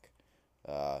looks like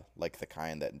the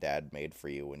kind that Dad made for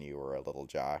you when you were a little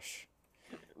Josh.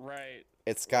 Right.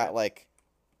 It's got like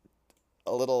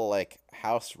a little like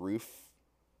house roof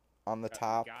on the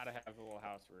top, Gotta have a little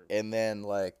house roof. and then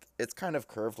like it's kind of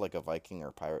curved like a Viking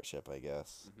or pirate ship, I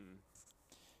guess.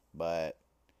 But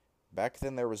back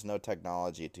then there was no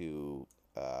technology to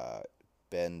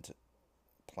bend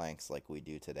planks like we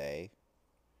do today.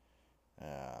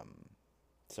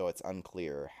 So it's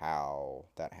unclear how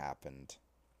that happened.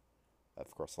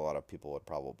 Of course, a lot of people would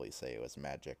probably say it was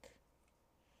magic.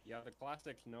 Yeah, the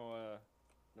classic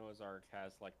Noah's Ark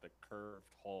has like the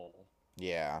curved hull.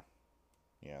 Yeah.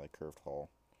 Yeah, the curved hull.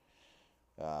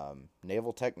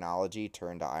 Naval technology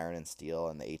turned to iron and steel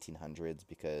in the 1800s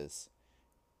because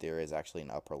there is actually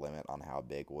an upper limit on how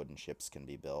big wooden ships can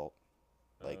be built.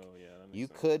 Like, oh, yeah, that makes you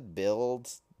sense. could build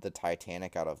the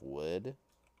Titanic out of wood,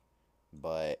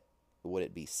 but would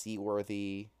it be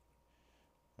seaworthy?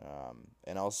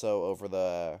 And also over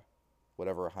the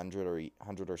whatever 100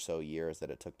 or so years that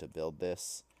it took to build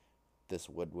this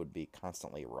wood would be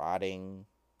constantly rotting.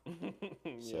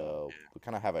 So we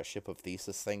kind of have a ship of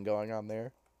Theseus thing going on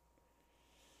there.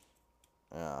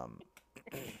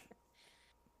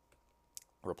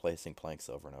 Replacing planks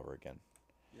over and over again.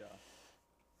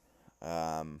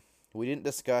 Yeah. We didn't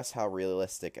discuss how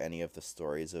realistic any of the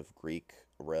stories of Greek,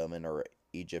 Roman, or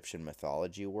Egyptian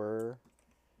mythology were.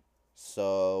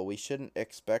 So we shouldn't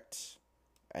expect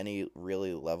any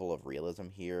really level of realism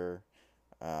here.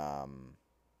 But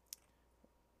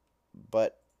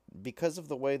because of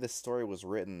the way this story was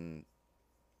written,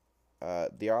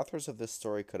 the authors of this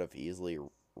story could have easily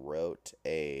wrote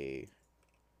a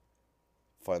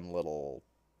fun little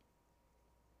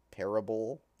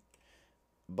parable,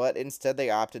 but instead they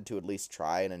opted to at least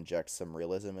try and inject some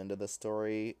realism into the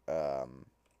story. And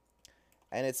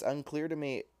it's unclear to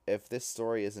me if this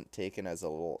story isn't taken as a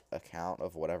little account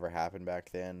of whatever happened back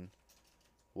then.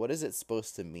 What is it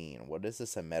supposed to mean? What is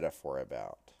this a metaphor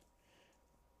about?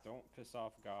 Don't piss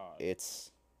off God.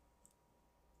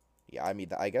 Yeah, I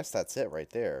mean, I guess that's it right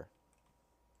there.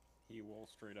 He will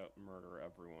straight up murder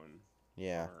everyone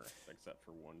Yeah. on Earth except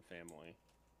for one family.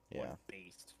 Yeah. One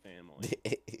based family.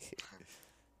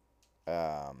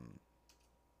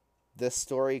 This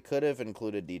story could have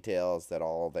included details that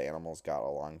all the animals got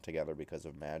along together because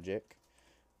of magic,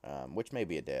 which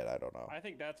maybe it did. I don't know. I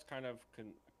think that's kind of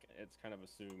it's kind of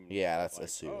assumed. Yeah, that, that's like,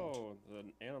 assumed. Oh,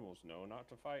 the animals know not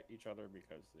to fight each other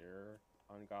because they're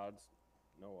on God's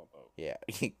Noah boat. Yeah,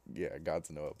 yeah, God's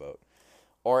Noah boat.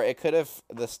 Or it could have.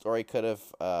 The story could have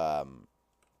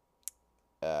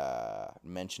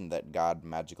mentioned that God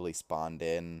magically spawned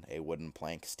in a wooden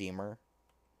plank steamer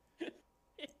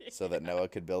so that Noah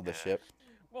could build the ship.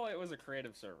 Well, it was a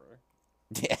creative server.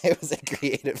 Yeah, it was a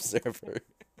creative server.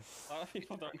 A lot of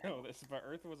people don't know this, but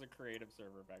Earth was a creative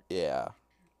server back then. Yeah,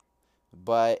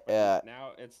 but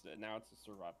now it's a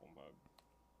survival mode.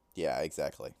 yeah,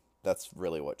 exactly. That's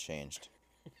really what changed.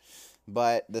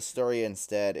 But the story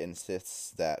instead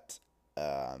insists that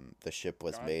the ship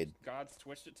was made. God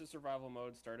switched it to survival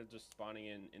mode, started just spawning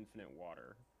in infinite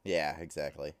water. Yeah,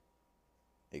 exactly.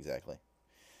 Exactly.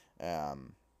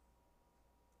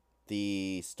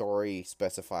 The story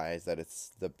specifies that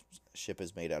the ship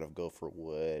is made out of gopher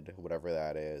wood, whatever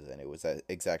that is, and it was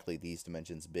exactly these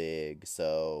dimensions big.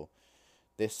 So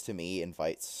this to me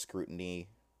invites scrutiny.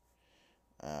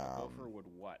 Gopher would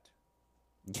what?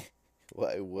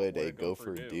 What would a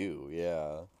gopher do?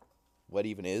 Yeah. What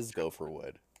even is gopher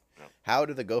wood? How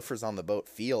do the gophers on the boat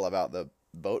feel about the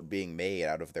boat being made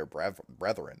out of their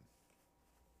brethren?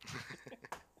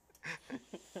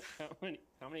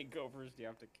 How many gophers do you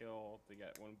have to kill to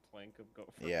get one plank of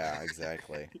gopher? Yeah,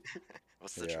 exactly.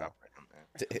 What's the drop rate on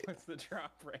that? What's the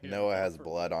drop rate? Noah has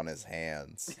blood on his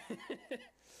hands.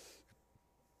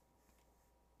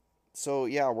 So,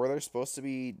 yeah, were there supposed to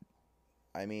be...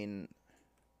 I mean,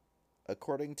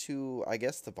 according to... I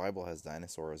guess the Bible has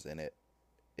dinosaurs in it,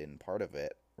 in part of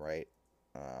it, right?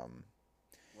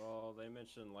 Well, they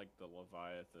mentioned, like, the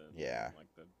Leviathan. Yeah. And,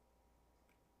 like, the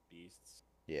beasts.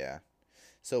 Yeah.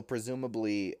 So,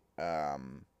 presumably,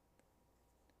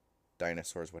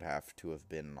 dinosaurs would have to have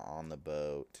been on the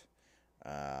boat.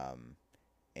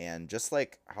 And just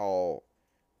like how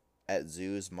at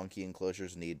zoos, monkey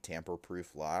enclosures need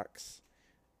tamper-proof locks,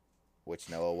 which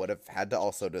Noah would have had to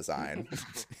also design.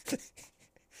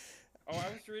 Oh, I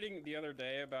was reading the other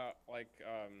day about, like,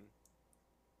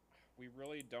 we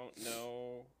really don't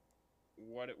know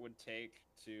what it would take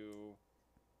to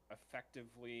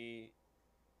effectively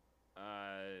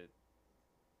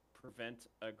prevent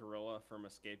a gorilla from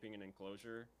escaping an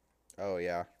enclosure. Oh,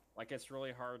 yeah. Like, it's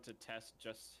really hard to test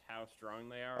just how strong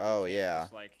they are. Oh, You can't yeah.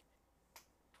 just, like,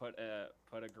 put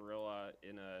a gorilla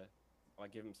in a,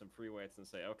 like, give him some free weights and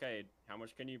say, okay, how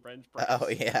much can you bench press? Oh,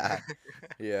 yeah.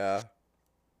 Yeah.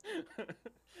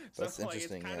 So, That's like,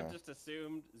 interesting, it's kind yeah. of just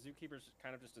assumed, zookeepers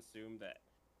kind of just assume that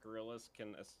gorillas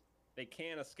can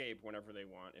escape whenever they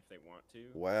want, if they want to.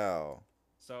 Wow.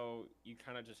 So you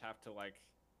kind of just have to, like,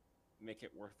 make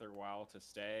it worth their while to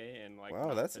stay and, like, Wow,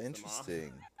 not that's piss them off.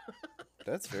 interesting.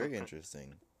 That's very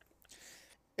interesting.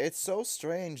 It's so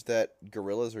strange that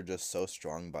gorillas are just so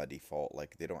strong by default.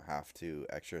 Like, they don't have to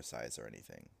exercise or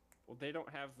anything. Well, they don't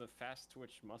have the fast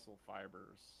twitch muscle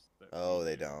fibers. That Oh, we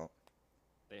they do. don't?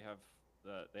 They have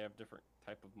different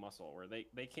type of muscle where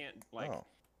they can't, like, Oh.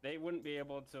 they wouldn't be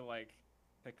able to, like,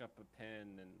 pick up a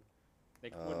pen, and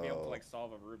they wouldn't be able to, like,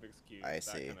 solve a Rubik's Cube, I that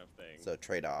see. kind of thing. So,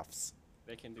 trade-offs.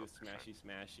 They can do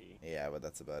smashy. Yeah, but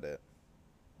that's about it.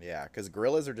 Yeah, because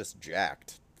gorillas are just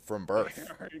jacked from birth. They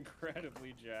are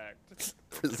incredibly jacked.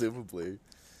 Presumably.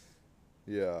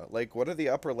 Yeah. Like, what are the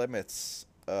upper limits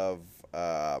of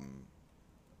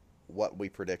what we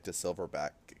predict a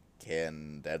silverback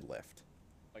can deadlift?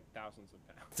 Like thousands of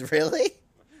pounds. Really?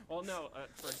 Well, no,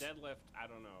 for deadlift, I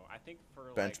don't know. I think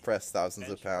for Bench like, press thousands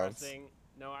bench of pounds? Pressing,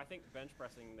 no, I think bench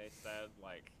pressing, they said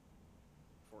like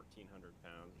 1,400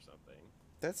 pounds or something.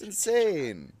 That's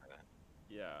insane.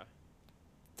 Yeah.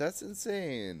 That's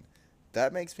insane.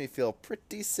 That makes me feel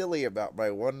pretty silly about my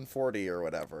 140 or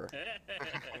whatever. Can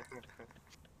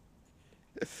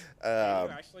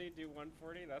you actually do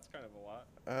 140? That's kind of a lot.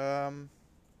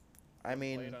 I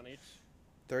mean, Plate on each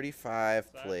 35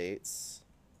 side? plates.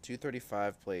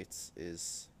 235 plates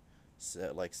is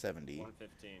like 70.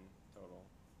 115 total.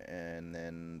 And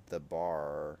then the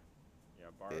bar Yeah,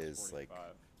 bar is 45. like,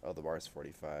 oh, the bar is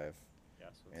 45. Yeah,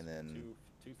 so and then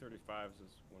 235s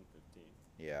is 115.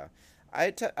 Yeah.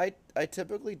 I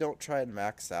typically don't try and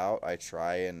max out. I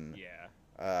try and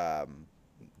Yeah.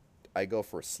 I go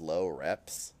for slow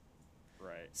reps.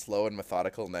 Right. Slow and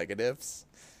methodical negatives.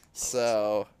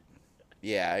 So,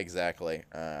 yeah, exactly.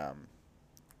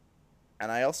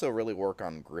 And I also really work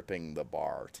on gripping the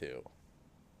bar too.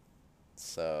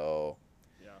 So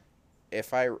Yeah.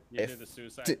 if I You do if the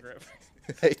suicide grip.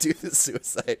 I do the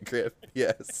suicide grip,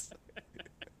 yes.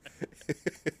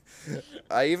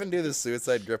 I even do the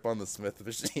suicide grip on the Smith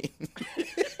machine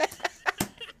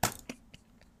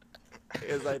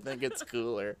because I think it's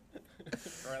cooler.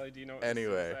 Riley, do you know what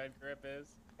Anyway. the suicide grip is?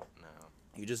 No.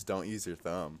 You just don't use your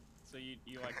thumb. So you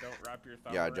like don't wrap your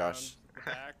thumb Yeah, around Josh the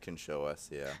back. can show us,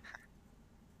 yeah.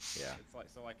 Yeah. It's like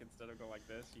so like instead of go like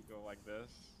this, you go like this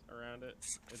around it.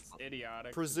 It's idiotic. to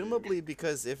do. Presumably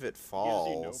because if it It gives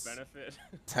falls, you no benefit.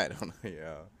 I don't know,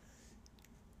 yeah.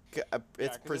 Yeah, 'cause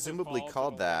It's if it presumably falls,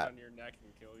 called it'll land that. on your neck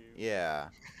and kill you. Yeah,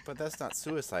 but that's not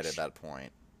suicide at that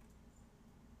point.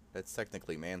 It's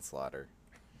technically manslaughter.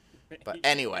 But You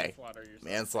anyway, manslaughter yourself.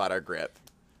 manslaughter grip.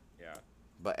 Yeah.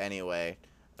 But anyway,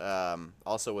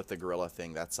 also with the gorilla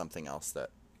thing, that's something else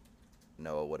that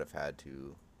Noah would have had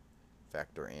to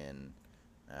factor in.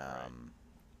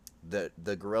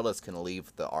 The gorillas can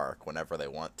leave the ark whenever they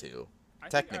want to.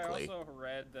 Technically. I also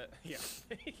read that. Yeah.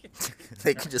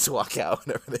 They can just walk out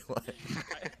whenever they want.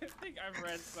 I think I've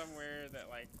read somewhere that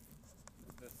like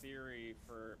the theory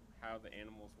for how the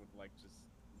animals would like just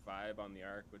vibe on the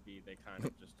ark would be they kind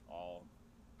of just all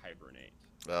hibernate.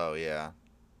 Oh yeah,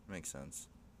 makes sense.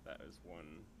 That is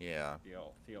one Yeah,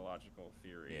 theological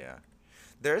theory. yeah.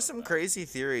 There are some that. crazy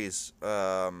theories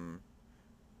that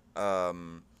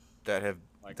have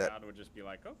Like that. God would just be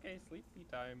like, okay, sleepy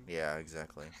time. Yeah,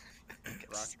 exactly.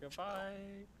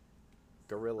 Rockabye.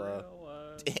 Gorilla.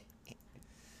 Gorilla.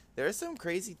 There are some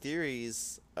crazy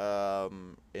theories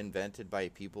invented by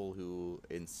people who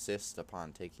insist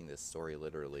upon taking this story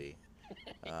literally.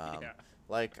 Yeah.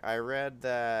 Like, I read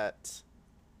that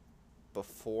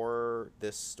before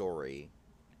this story,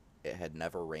 it had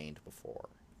never rained before.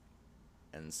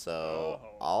 And so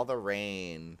Oh. all the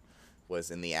rain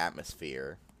was in the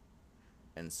atmosphere.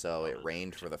 And so it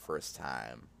rained for the first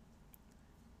time.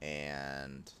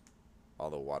 And all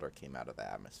the water came out of the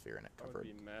atmosphere and it That would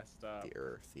covered be messed up. the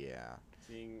earth. Yeah.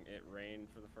 Seeing it rain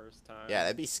for the first time. Yeah,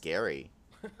 that'd be scary.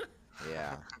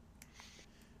 Yeah.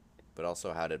 But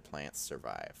also, how did plants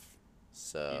survive?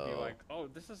 So. You'd be like, oh,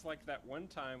 this is like that one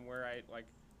time where I like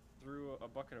threw a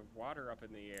bucket of water up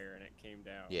in the air and it came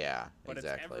down. Yeah, But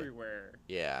exactly. it's everywhere.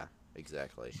 Yeah,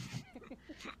 exactly.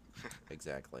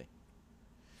 Exactly.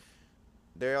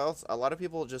 There also a lot of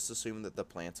people just assume that the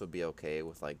plants would be okay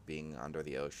with like being under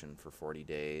the ocean for 40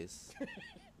 days,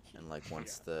 and like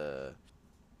once the.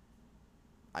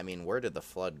 I mean, where did the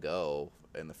flood go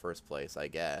in the first place? I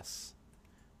guess.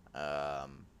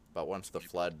 But once the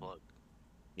flood.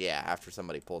 Yeah, after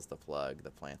somebody pulls the plug,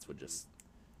 the plants would just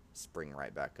spring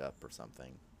right back up or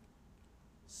something.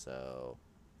 So,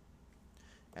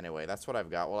 anyway, that's what I've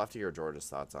got. We'll have to hear George's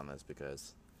thoughts on this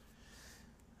because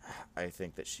I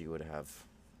think that she would have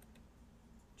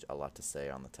a lot to say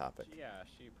on the topic. Yeah,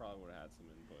 she probably would have had some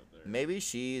input there. Maybe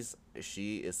she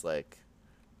is like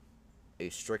a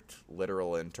strict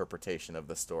literal interpretation of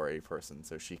the story person,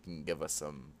 so she can give us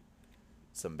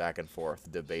some back and forth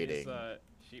debating.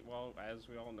 Well, as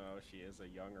we all know, she is a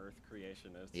young Earth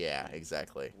creationist. Yeah, She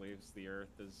exactly. believes the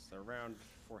Earth is around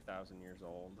 4,000 years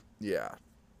old. Yeah.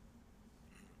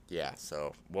 Yeah,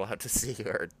 so we'll have to see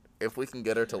her if we can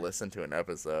get her to listen to an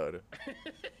episode.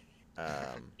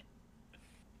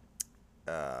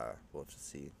 We'll just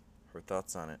see her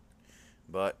thoughts on it.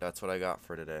 But that's what I got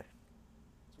for today.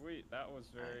 Sweet, that was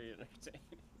very entertaining.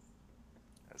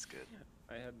 That's good.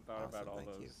 I hadn't thought Awesome, about all thank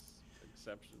those you.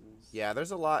 exceptions. Yeah,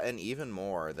 there's a lot and even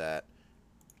more that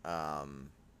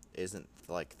isn't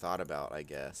like thought about, I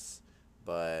guess.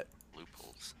 But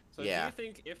Loopholes. So Yeah. do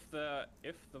you think if the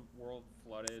world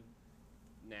flooded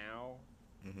now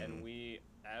and we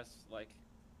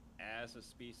as a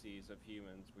species of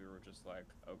humans, we were just like,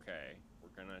 okay, we're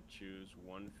gonna choose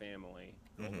one family,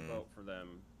 build a boat for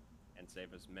them, and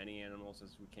save as many animals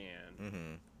as we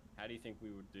can. How do you think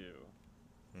we would do?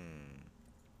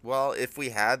 Well, if we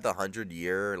had the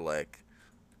 100-year like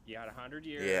You had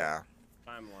 100-year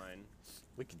timeline.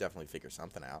 we could definitely figure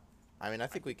something out. I mean, I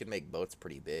think we could make boats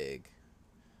pretty big.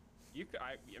 You could,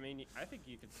 I mean, I think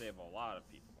you could save a lot of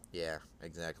people. Yeah,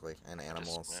 exactly. And Just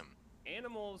animals. swim.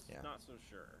 Animals, Yeah. not so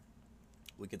sure.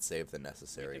 We could save the We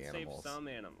necessary could animals. save some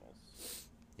animals.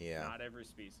 Yeah. Not every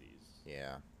species.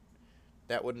 Yeah.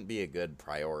 That wouldn't be a good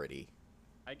priority.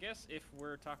 I guess if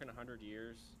we're talking 100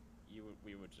 years,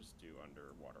 we would just do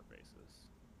underwater bases.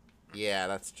 Yeah,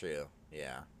 that's true.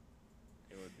 Yeah.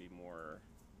 It would be more.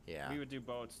 Yeah. We would do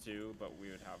boats too, but we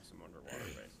would have some underwater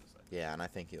bases. I think. Yeah, and I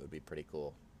think it would be pretty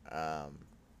cool.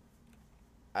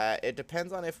 It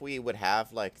depends on if we would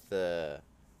have like the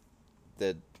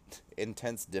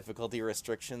intense difficulty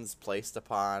restrictions placed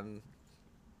upon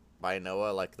by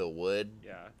Noah, like the wood,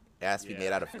 Yeah. it has to be made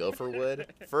Yeah. out of gopher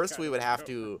wood. First, we Kind would of have gopher.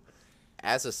 to,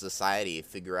 as a society,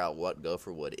 figure out what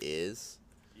gopher wood is,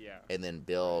 Yeah. and then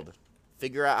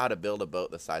figure out how to build a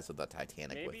boat the size of the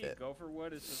Titanic Maybe with it. gopher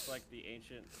wood is just like the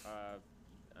ancient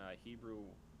Hebrew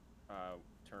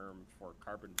term for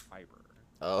carbon fiber.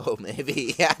 Oh,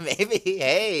 maybe. Yeah, maybe.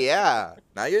 Hey, yeah.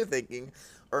 Now you're thinking.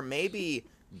 Or maybe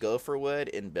gopher wood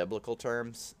in biblical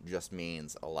terms just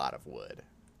means a lot of wood.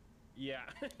 Yeah.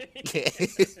 That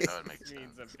would make It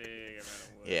means a big amount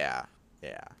of wood. Yeah,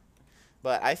 yeah.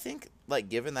 But I think, like,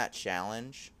 given that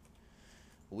challenge,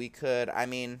 we could, I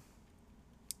mean,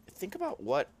 think about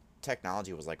what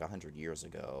technology was like 100 years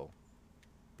ago.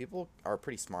 People are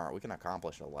pretty smart. We can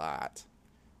accomplish a lot.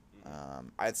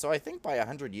 So I think by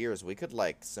 100 years, we could,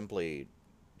 like, simply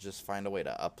just find a way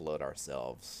to upload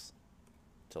ourselves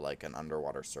to, like, an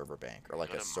underwater server bank or,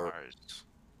 like, Go a to Mars.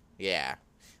 Yeah.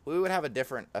 We would have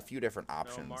a few different No,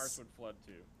 options. Mars would flood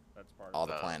too. That's part All of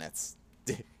the Oh. planets.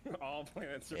 it. All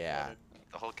planets are Yeah. flooded.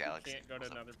 The whole You galaxy. can't go to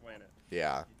another planet.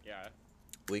 Yeah. Yeah.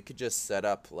 We could just set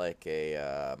up like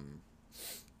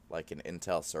like an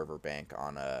Intel server bank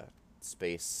on a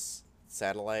space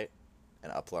satellite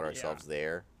and upload ourselves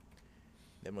there.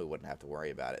 Then we wouldn't have to worry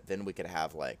about it. Then we could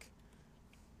have like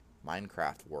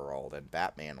Minecraft world and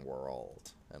Batman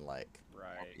world and like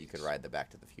Right. you could ride the Back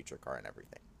to the Future car and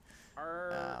everything.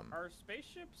 Are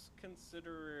spaceships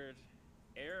considered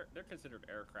air? They're considered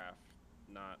aircraft,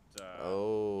 not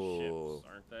Oh. ships,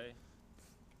 aren't they?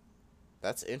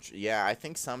 That's interesting. Yeah, I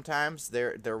think sometimes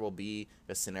there will be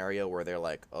a scenario where they're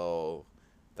like, oh,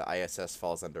 the ISS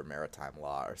falls under maritime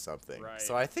law or something. Right.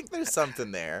 So I think there's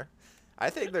something there. I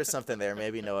think there's something there.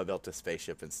 Maybe Noah built a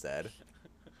spaceship instead.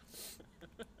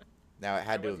 Now it I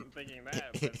had to. wasn't thinking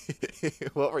that,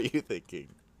 but What were you thinking?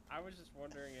 I was just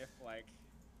wondering if like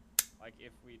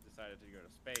if we decided to go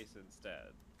to space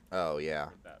instead, Oh yeah,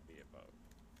 would that be a boat?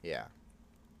 yeah.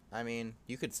 I mean,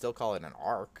 you could still call it an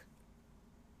arc.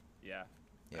 Yeah,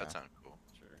 Yeah, That sounds cool.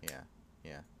 sure. yeah,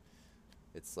 yeah.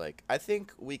 It's like I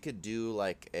think we could do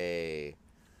like a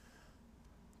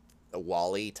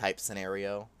Wall-E type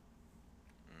scenario.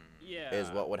 Yeah. Is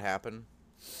what would happen.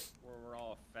 Where we're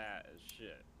all fat as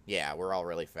shit. Yeah, we're all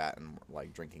really fat and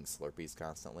like drinking Slurpees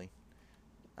constantly.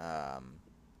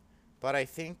 But I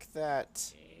think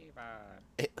that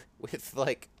with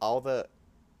like all the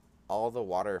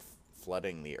water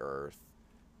flooding the earth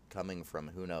coming from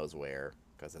who knows where,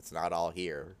 because it's not all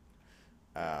here.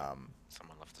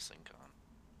 Someone left the sink on.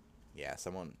 Yeah,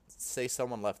 someone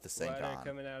left the sink Water on.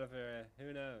 coming out of her.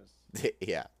 Who knows?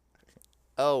 Yeah.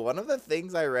 Oh, one of the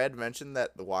things I read mentioned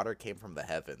that the water came from the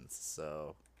heavens,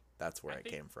 so that's where I it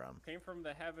think- came from. Came from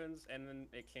the heavens, and then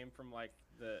it came from like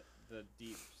the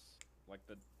deeps, like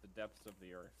the depths of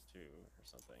the earth too, or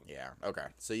something. Yeah. Okay.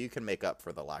 So you can make up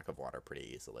for the lack of water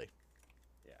pretty easily.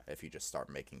 Yeah. If you just start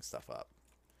making stuff up.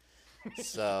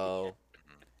 So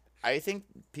I think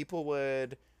people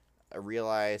would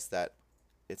realize that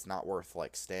it's not worth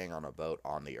like staying on a boat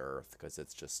on the earth because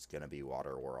it's just going to be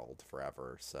water world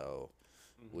forever. So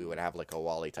we would have like a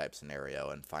Wall-E type scenario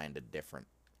and find a different,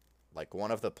 like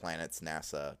one of the planets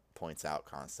NASA points out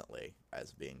constantly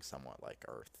as being somewhat like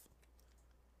Earth.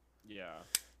 Yeah.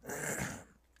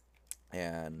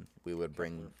 And we would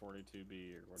bring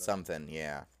 42B or whatever. something,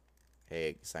 yeah.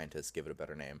 Hey, scientists, give it a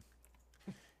better name.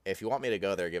 If you want me to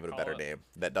go there, give it a Call better it- name.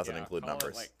 That doesn't Yeah, include call it,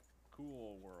 numbers. like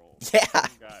Cool World. Yeah,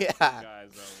 You yeah. guys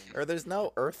own. Or there's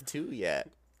no Earth 2 yet.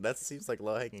 That seems like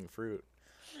low-hanging fruit.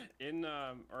 In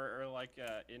or like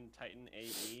in Titan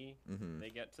AE, Hmm. they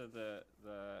get to the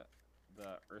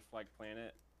Earth-like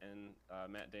planet, and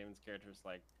Matt Damon's character is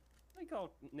like, I think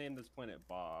I'll name this planet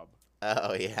Bob.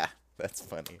 Oh, yeah. That's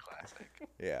funny. Classic.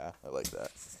 Yeah, I like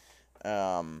that.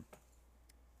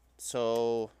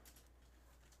 So,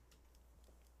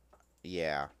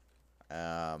 yeah.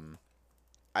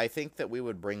 I think that we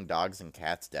would bring dogs and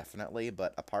cats definitely,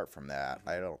 but apart from that,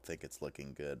 I don't think it's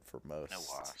looking good for most. No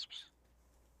wasps.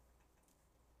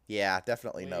 Yeah,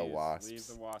 definitely no Please, wasps. Leave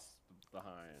the wasps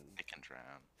behind. They can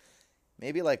drown.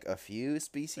 Maybe like a few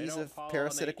species don't of pollinate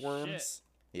parasitic shit. worms.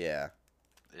 Yeah.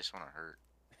 They just want to hurt.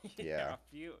 Yeah. A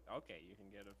few. Okay, you can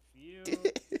get a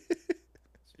few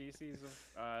species of.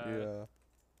 Yeah.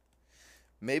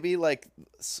 Maybe like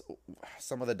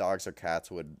some of the dogs or cats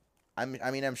would. I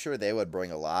mean, I'm sure they would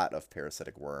bring a lot of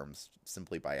parasitic worms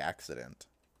simply by accident,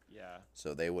 Yeah.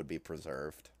 so they would be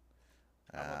preserved.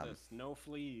 How about this? No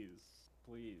fleas,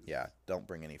 please. Yeah, don't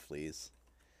bring any fleas.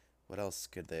 What else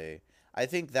could they? I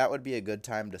think that would be a good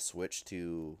time to switch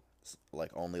to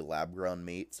like only lab-grown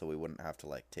meat, so we wouldn't have to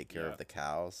like take care Yeah. of the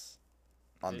cows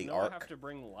on Did the Noah ark. have to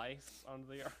bring lice onto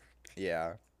the ark?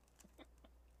 Yeah.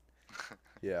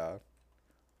 Yeah.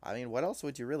 I mean, what else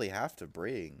would you really have to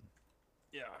bring?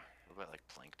 Yeah. What about like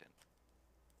plankton?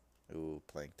 Ooh,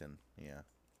 plankton. Yeah.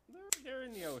 They're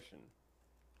in the ocean.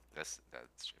 That's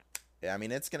true. Yeah, I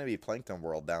mean, it's gonna be plankton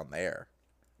world down there.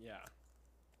 Yeah.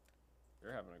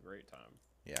 You're having a great time.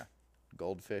 Yeah.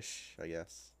 Goldfish, I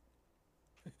guess.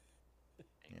 They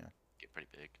Yeah. Get pretty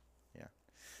big.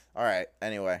 All right.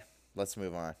 Anyway, let's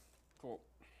move on. Cool.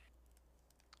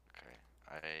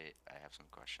 Okay. I have some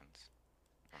questions.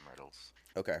 Some riddles.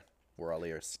 Okay. We're all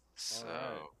ears. So,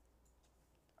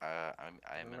 Alright. I'm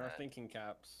In gonna our thinking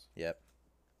caps. Yep.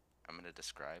 I'm gonna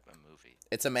describe a movie.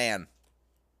 It's a man.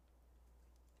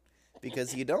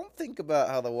 Because you don't think about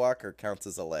how the walker counts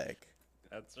as a leg.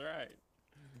 That's right.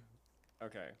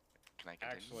 Okay. Can I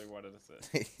continue? Actually, what is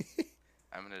it?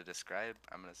 I'm gonna describe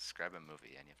a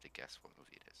movie, and you have to guess what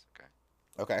movie it is. Okay.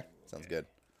 Okay. Sounds good.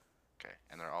 Okay.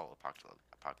 And they're all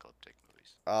apocalyptic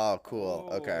movies. Oh, cool.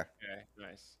 Oh, Okay. Okay.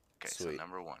 Nice. Okay. Sweet. So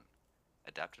number 1,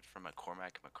 adapted from a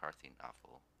Cormac McCarthy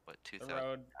novel, but The 2009.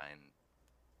 Road.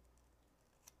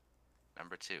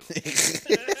 Number 2.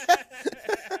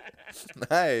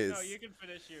 Nice. No, you can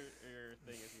finish your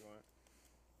thing if you want.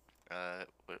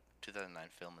 2009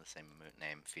 film of the same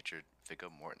name featured Viggo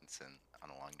Mortensen on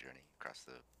a long journey across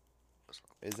the.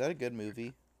 Is that a good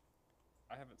movie?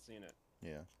 I haven't seen it.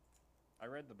 Yeah. I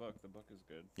read the book. The book is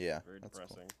good. Yeah. Very That's cool.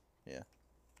 depressing. Yeah.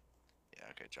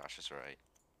 Okay. Josh is right.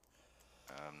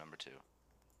 Number 2.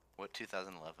 What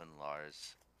 2011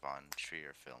 Lars von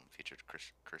Trier film featured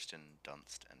Kirsten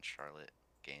Dunst and Charlotte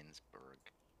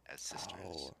Gainsbourg as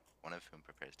sisters? Oh. One of whom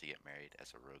prepares to get married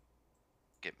as a rogue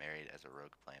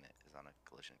planet is on a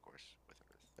collision course with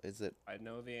Earth. Is it? I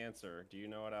know the answer. Do you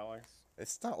know it, Alex?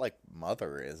 It's not like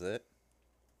Mother, is it?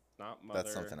 Not Mother.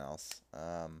 That's something else.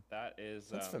 That is.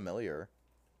 That's familiar.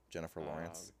 Jennifer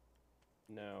Lawrence.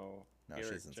 No. No,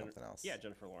 she's in something else. Yeah,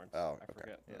 Jennifer Lawrence. Oh, I okay,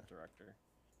 forget yeah. the director.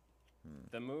 Hmm.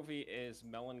 The movie is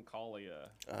Melancholia.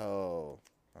 Oh.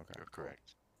 Okay. You're cool.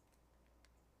 correct.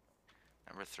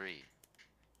 Number 3.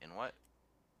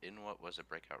 In what was a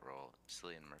breakout role,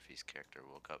 Cillian Murphy's character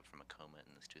woke up from a coma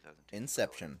in this 2002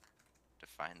 Inception. to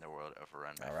find the world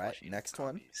overrun by All right, flesh-eating next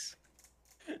one. zombies.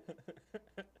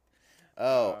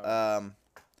 Oh,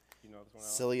 You know this one,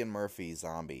 Alex? Cillian Murphy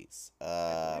zombies.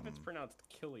 I believe it's pronounced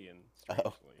Killian.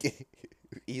 Oh, Strangely.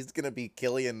 he's gonna be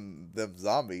killing them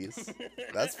zombies.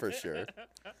 That's for sure.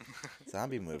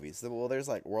 Zombie movies. Well, there's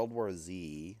like World War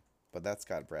Z, but that's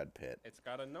got Brad Pitt. It's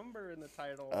got a number in the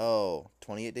title. Oh,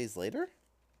 28 Days Later?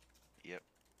 Yep.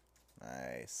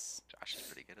 Nice. Josh is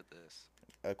pretty good at this.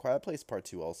 A Quiet Place Part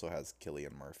 2 also has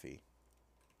Cillian Murphy.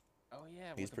 Oh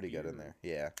yeah. He's with a pretty good in beard. there.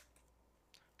 Yeah.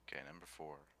 Okay, number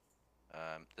 4.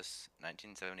 This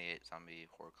 1978 zombie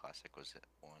horror classic was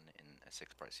one in a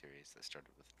 6-part series that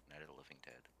started with Night of the Living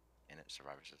Dead. In it,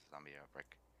 survivors of the zombie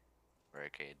outbreak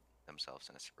barricade themselves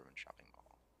in a suburban shopping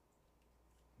mall.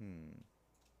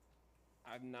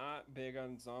 I'm not big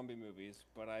on zombie movies,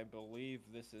 but I believe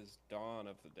this is Dawn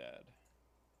of the Dead.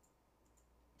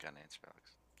 Got an answer,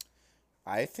 Alex?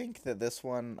 I think that this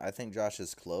one, I think Josh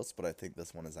is close, but I think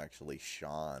this one is actually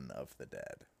Shaun of the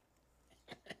Dead.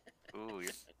 Ooh,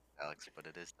 you're Alex, but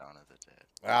it is Dawn of the Dead.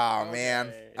 Oh, man.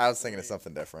 Okay, I was thinking of sweet.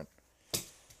 something different.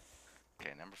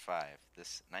 Okay, number 5.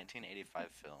 This 1985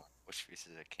 film, which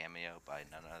features a cameo by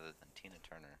none other than Tina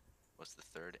Turner, was the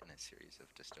third in a series of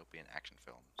dystopian action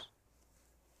films.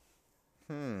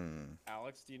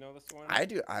 Alex, do you know this one? I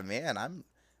do. Man,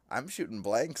 I'm shooting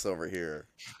blanks over here.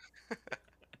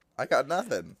 I got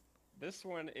nothing. This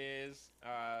one is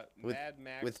With- Mad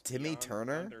Max with Timmy Beyond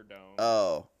Turner? Thunderdome.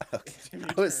 Oh, okay. Timmy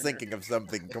I was Turner. thinking of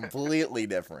something completely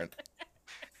different.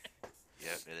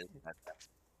 Yep, it is Mad Max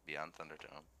Beyond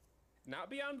Thunderdome. Not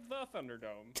Beyond the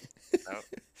Thunderdome. No,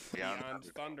 Beyond, Beyond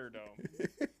Thunderdome.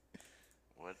 Thunderdome.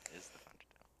 What is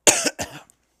the Thunderdome?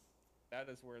 That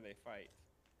is where they fight.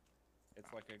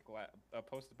 It's like a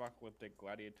post-apocalyptic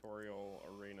gladiatorial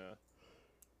arena,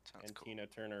 Sounds and cool. Tina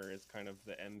Turner is kind of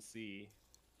the MC.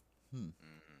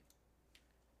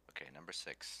 Okay, number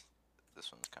 6.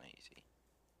 This one's kind of easy.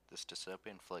 This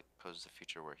dystopian flick poses a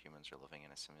future where humans are living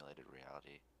in a simulated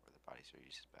reality where their bodies are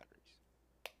used as batteries.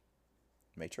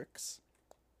 Matrix.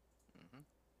 hmm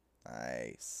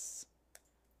Nice.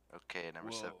 Okay,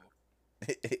 number 7.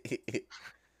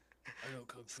 I know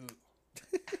Kung Fu.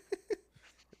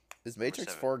 Is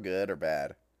Matrix 7. 4 good or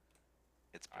bad?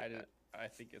 It's pretty bad. I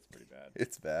think it's pretty bad.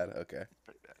 It's bad. Okay.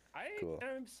 Pretty bad. I Cool.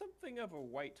 am something of a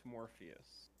white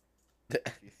Morpheus,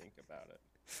 if you think about it.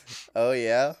 Oh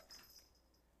yeah.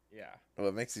 Yeah,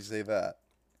 What makes you say that?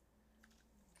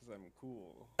 because I'm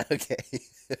cool. Okay.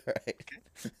 All right.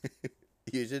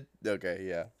 You should. Okay.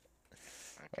 Yeah.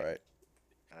 Okay. All right.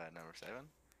 Number 7.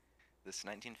 This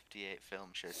 1958 film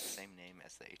shares the same name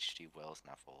as the H.G. Wells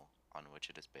novel on which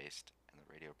it is based and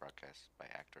the radio broadcast by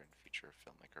actor and future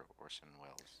filmmaker Orson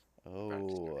Welles.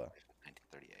 Broadcast starting Oh, in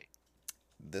 1938.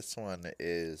 this one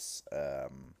is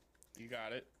You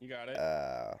got it. You got it.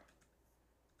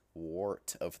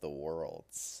 Wart of the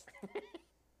Worlds.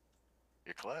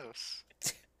 You're close.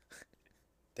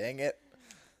 Dang it.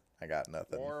 I got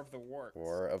nothing. War of the Warts.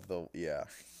 War of the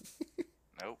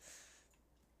Nope.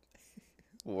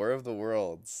 War of the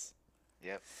Worlds.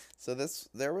 Yep. So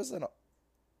there was an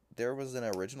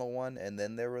original one and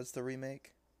then there was the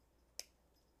remake?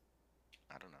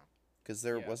 I don't know. Cuz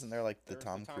there Yes. wasn't there like the There was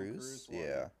Tom the Tom Cruise? Cruise one.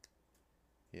 Yeah.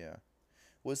 Yeah.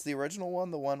 Was the original one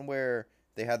the one where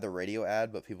they had the radio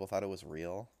ad but people thought it was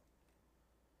real?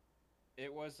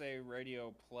 It was a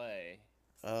radio play,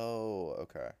 Oh,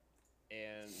 okay.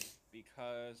 and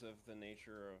because of the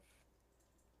nature of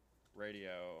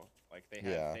radio, like they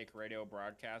had Yeah. fake radio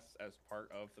broadcasts as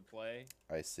part of the play,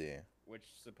 I see. which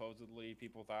supposedly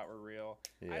people thought were real.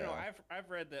 Yeah. I don't know. I've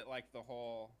read that like the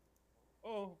whole,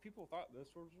 oh, people thought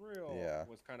this was real, Yeah.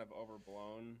 was kind of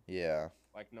overblown. Yeah.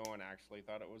 Like no one actually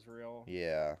thought it was real.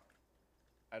 Yeah.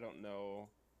 I don't know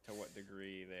to what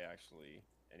degree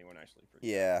anyone actually freaked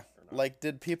Yeah. out or not. Like,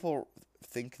 did people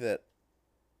think that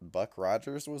Buck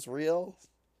Rogers was real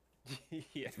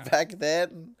yeah. back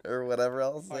then, or whatever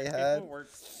else Like, they people had? weren't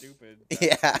stupid.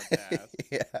 Yeah. back in the past.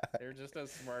 Yeah. They're just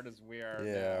as smart as we are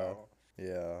Yeah. now.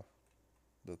 Yeah.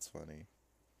 That's funny.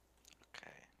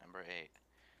 Okay, number 8.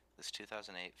 This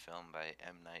 2008 film by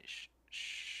M. Night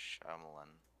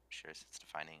Shyamalan shares its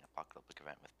defining apocalyptic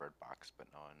event with Bird Box, but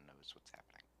no one knows what's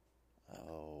happening.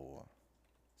 Oh.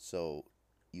 So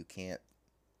you can't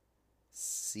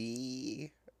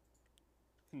see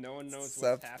No one knows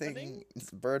what's something? happening.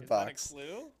 Bird Is Box. that a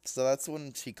clue? So that's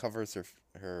when she covers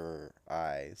her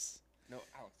eyes. No,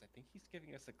 Alex. I think he's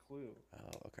giving us a clue Oh,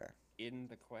 okay. in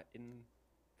the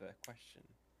question.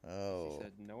 Oh. He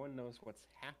said no one knows what's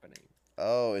happening.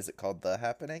 Oh, is it called The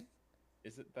Happening?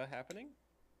 Is it the happening?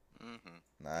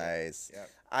 Mm-hmm. Nice. Yep.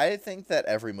 I think that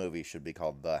every movie should be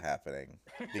called The Happening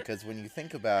because when you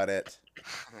think about it,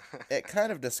 it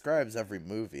kind of describes every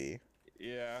movie.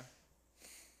 Yeah.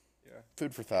 Yeah.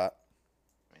 Food for thought.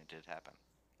 I mean, it did happen.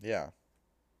 Yeah.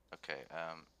 Okay,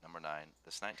 number 9.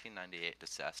 This 1998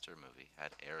 disaster movie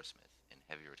had Aerosmith in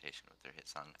heavy rotation with their hit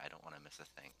song I Don't Want to Miss a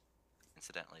Thing.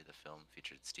 Incidentally, the film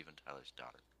featured Steven Tyler's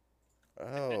daughter.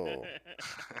 Oh,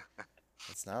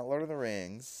 it's not Lord of the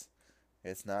Rings.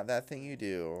 It's not That Thing You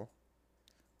Do.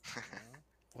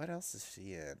 What else is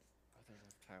she in? Other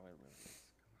than Tyler movies.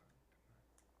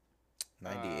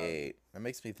 98. That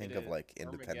makes me think of is. like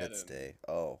Independence Armageddon. Day.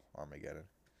 Oh, Armageddon.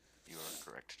 You are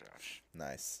correct, Josh.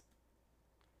 Nice.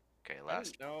 Okay, I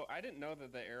last. didn't know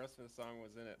that the Aerosmith song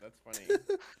was in it. That's funny.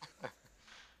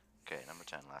 Okay, number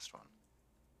 10, last one.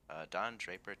 Don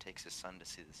Draper takes his son to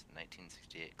see this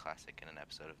 1968 classic in an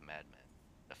episode of Mad Men.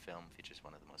 The film features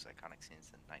one of the most iconic scenes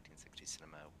in 1960s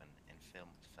cinema when, in film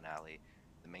finale,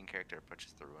 the main character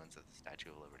approaches the ruins of the Statue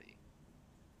of Liberty.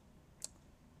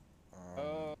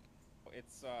 Oh,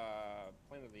 it's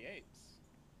Planet of the Apes.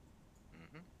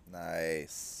 Mm-hmm.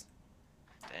 Nice.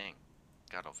 Dang.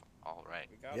 Got all right.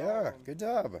 We got all Yeah, of 'em. good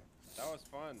job. That was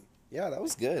fun. Yeah, that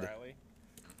was good. Riley.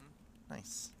 Mm-hmm.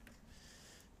 Nice.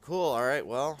 Cool. All right.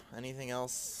 Well, anything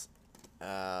else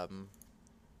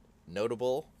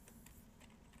notable?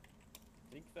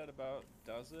 I think that about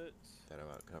does it. That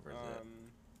about covers it.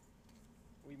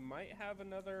 We might have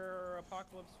another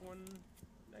Apocalypse one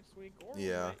next week, or we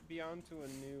Yeah. might be on to a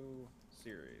new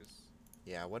series.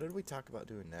 Yeah. What did we talk about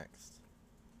doing next?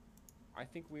 I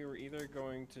think we were either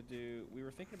going to do. We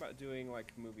were thinking about doing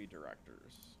like movie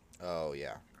directors. Oh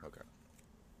yeah. Okay.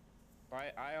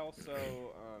 I also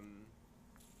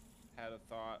had a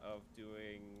thought of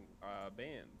doing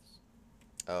bands.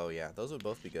 Oh yeah. Those would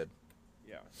both be good.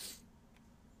 Yeah.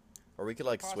 Or we could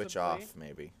like switch Possibly. off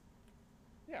maybe.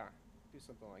 Yeah. Do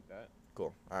something like that.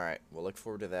 Cool. All right. We'll look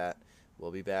forward to that.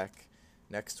 We'll be back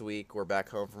next week. We're back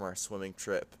home from our swimming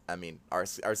trip. I mean, our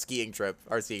skiing trip.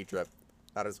 Our skiing trip,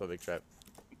 not a swimming trip.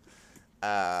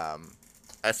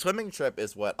 A swimming trip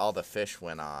is what all the fish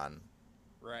went on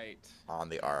Right.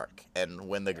 the Ark, and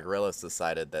when the gorillas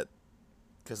decided that,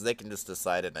 because they can just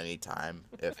decide at any time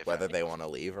if whether they want to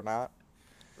leave or not.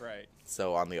 Right.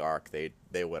 So on the Ark,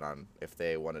 they went on, if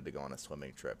they wanted to go on a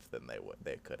swimming trip, then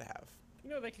they could have. You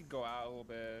know, they could go out a little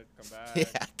bit, come back,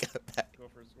 Yeah, go back. go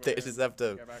for a swim. They just have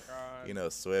to, get back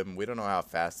on. swim. We don't know how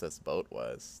fast this boat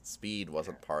was. Speed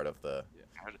wasn't part of the.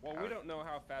 Well, we don't know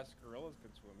how fast gorillas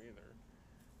can swim either.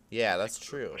 Yeah, that's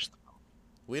true.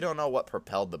 We don't know what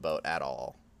propelled the boat at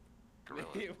all. gorilla.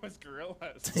 Maybe it was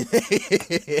gorillas.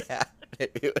 Yeah,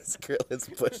 maybe it was gorillas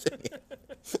pushing it.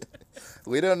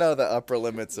 We don't know the upper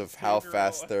limits of how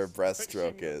fast their Gorillas pushing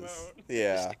breaststroke the is. boat. Just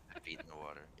Yeah, stick their feet in the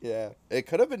water. yeah. It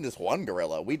could have been just one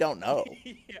gorilla. We don't know.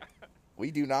 Yeah.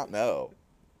 We do not know.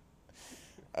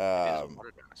 Maybe it's a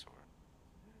water dinosaur.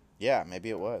 Yeah, maybe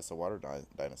it was a water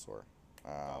dinosaur.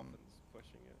 Dolphins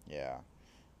pushing it.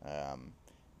 Yeah.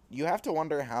 You have to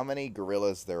wonder how many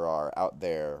gorillas there are out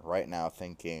there right now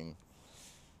thinking,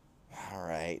 all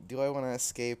right, do I want to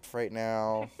escape right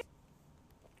now?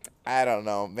 I don't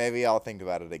know. Maybe I'll think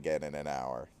about it again in an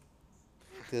hour.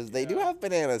 Because they do Yeah. have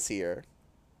bananas here.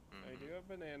 I do have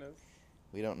bananas.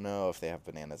 We don't know if they have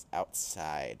bananas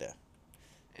outside. Yeah.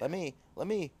 Let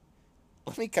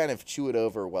me kind of chew it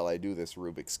over while I do this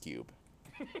Rubik's Cube.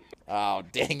 Oh,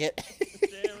 dang it.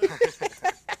 Damn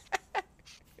it.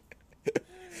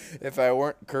 If I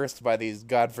weren't cursed by these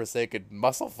godforsaken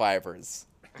muscle fibers.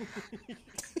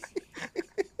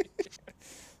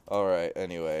 All right,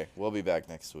 anyway, we'll be back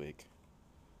next week.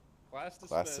 Class dismissed.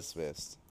 Class dismissed.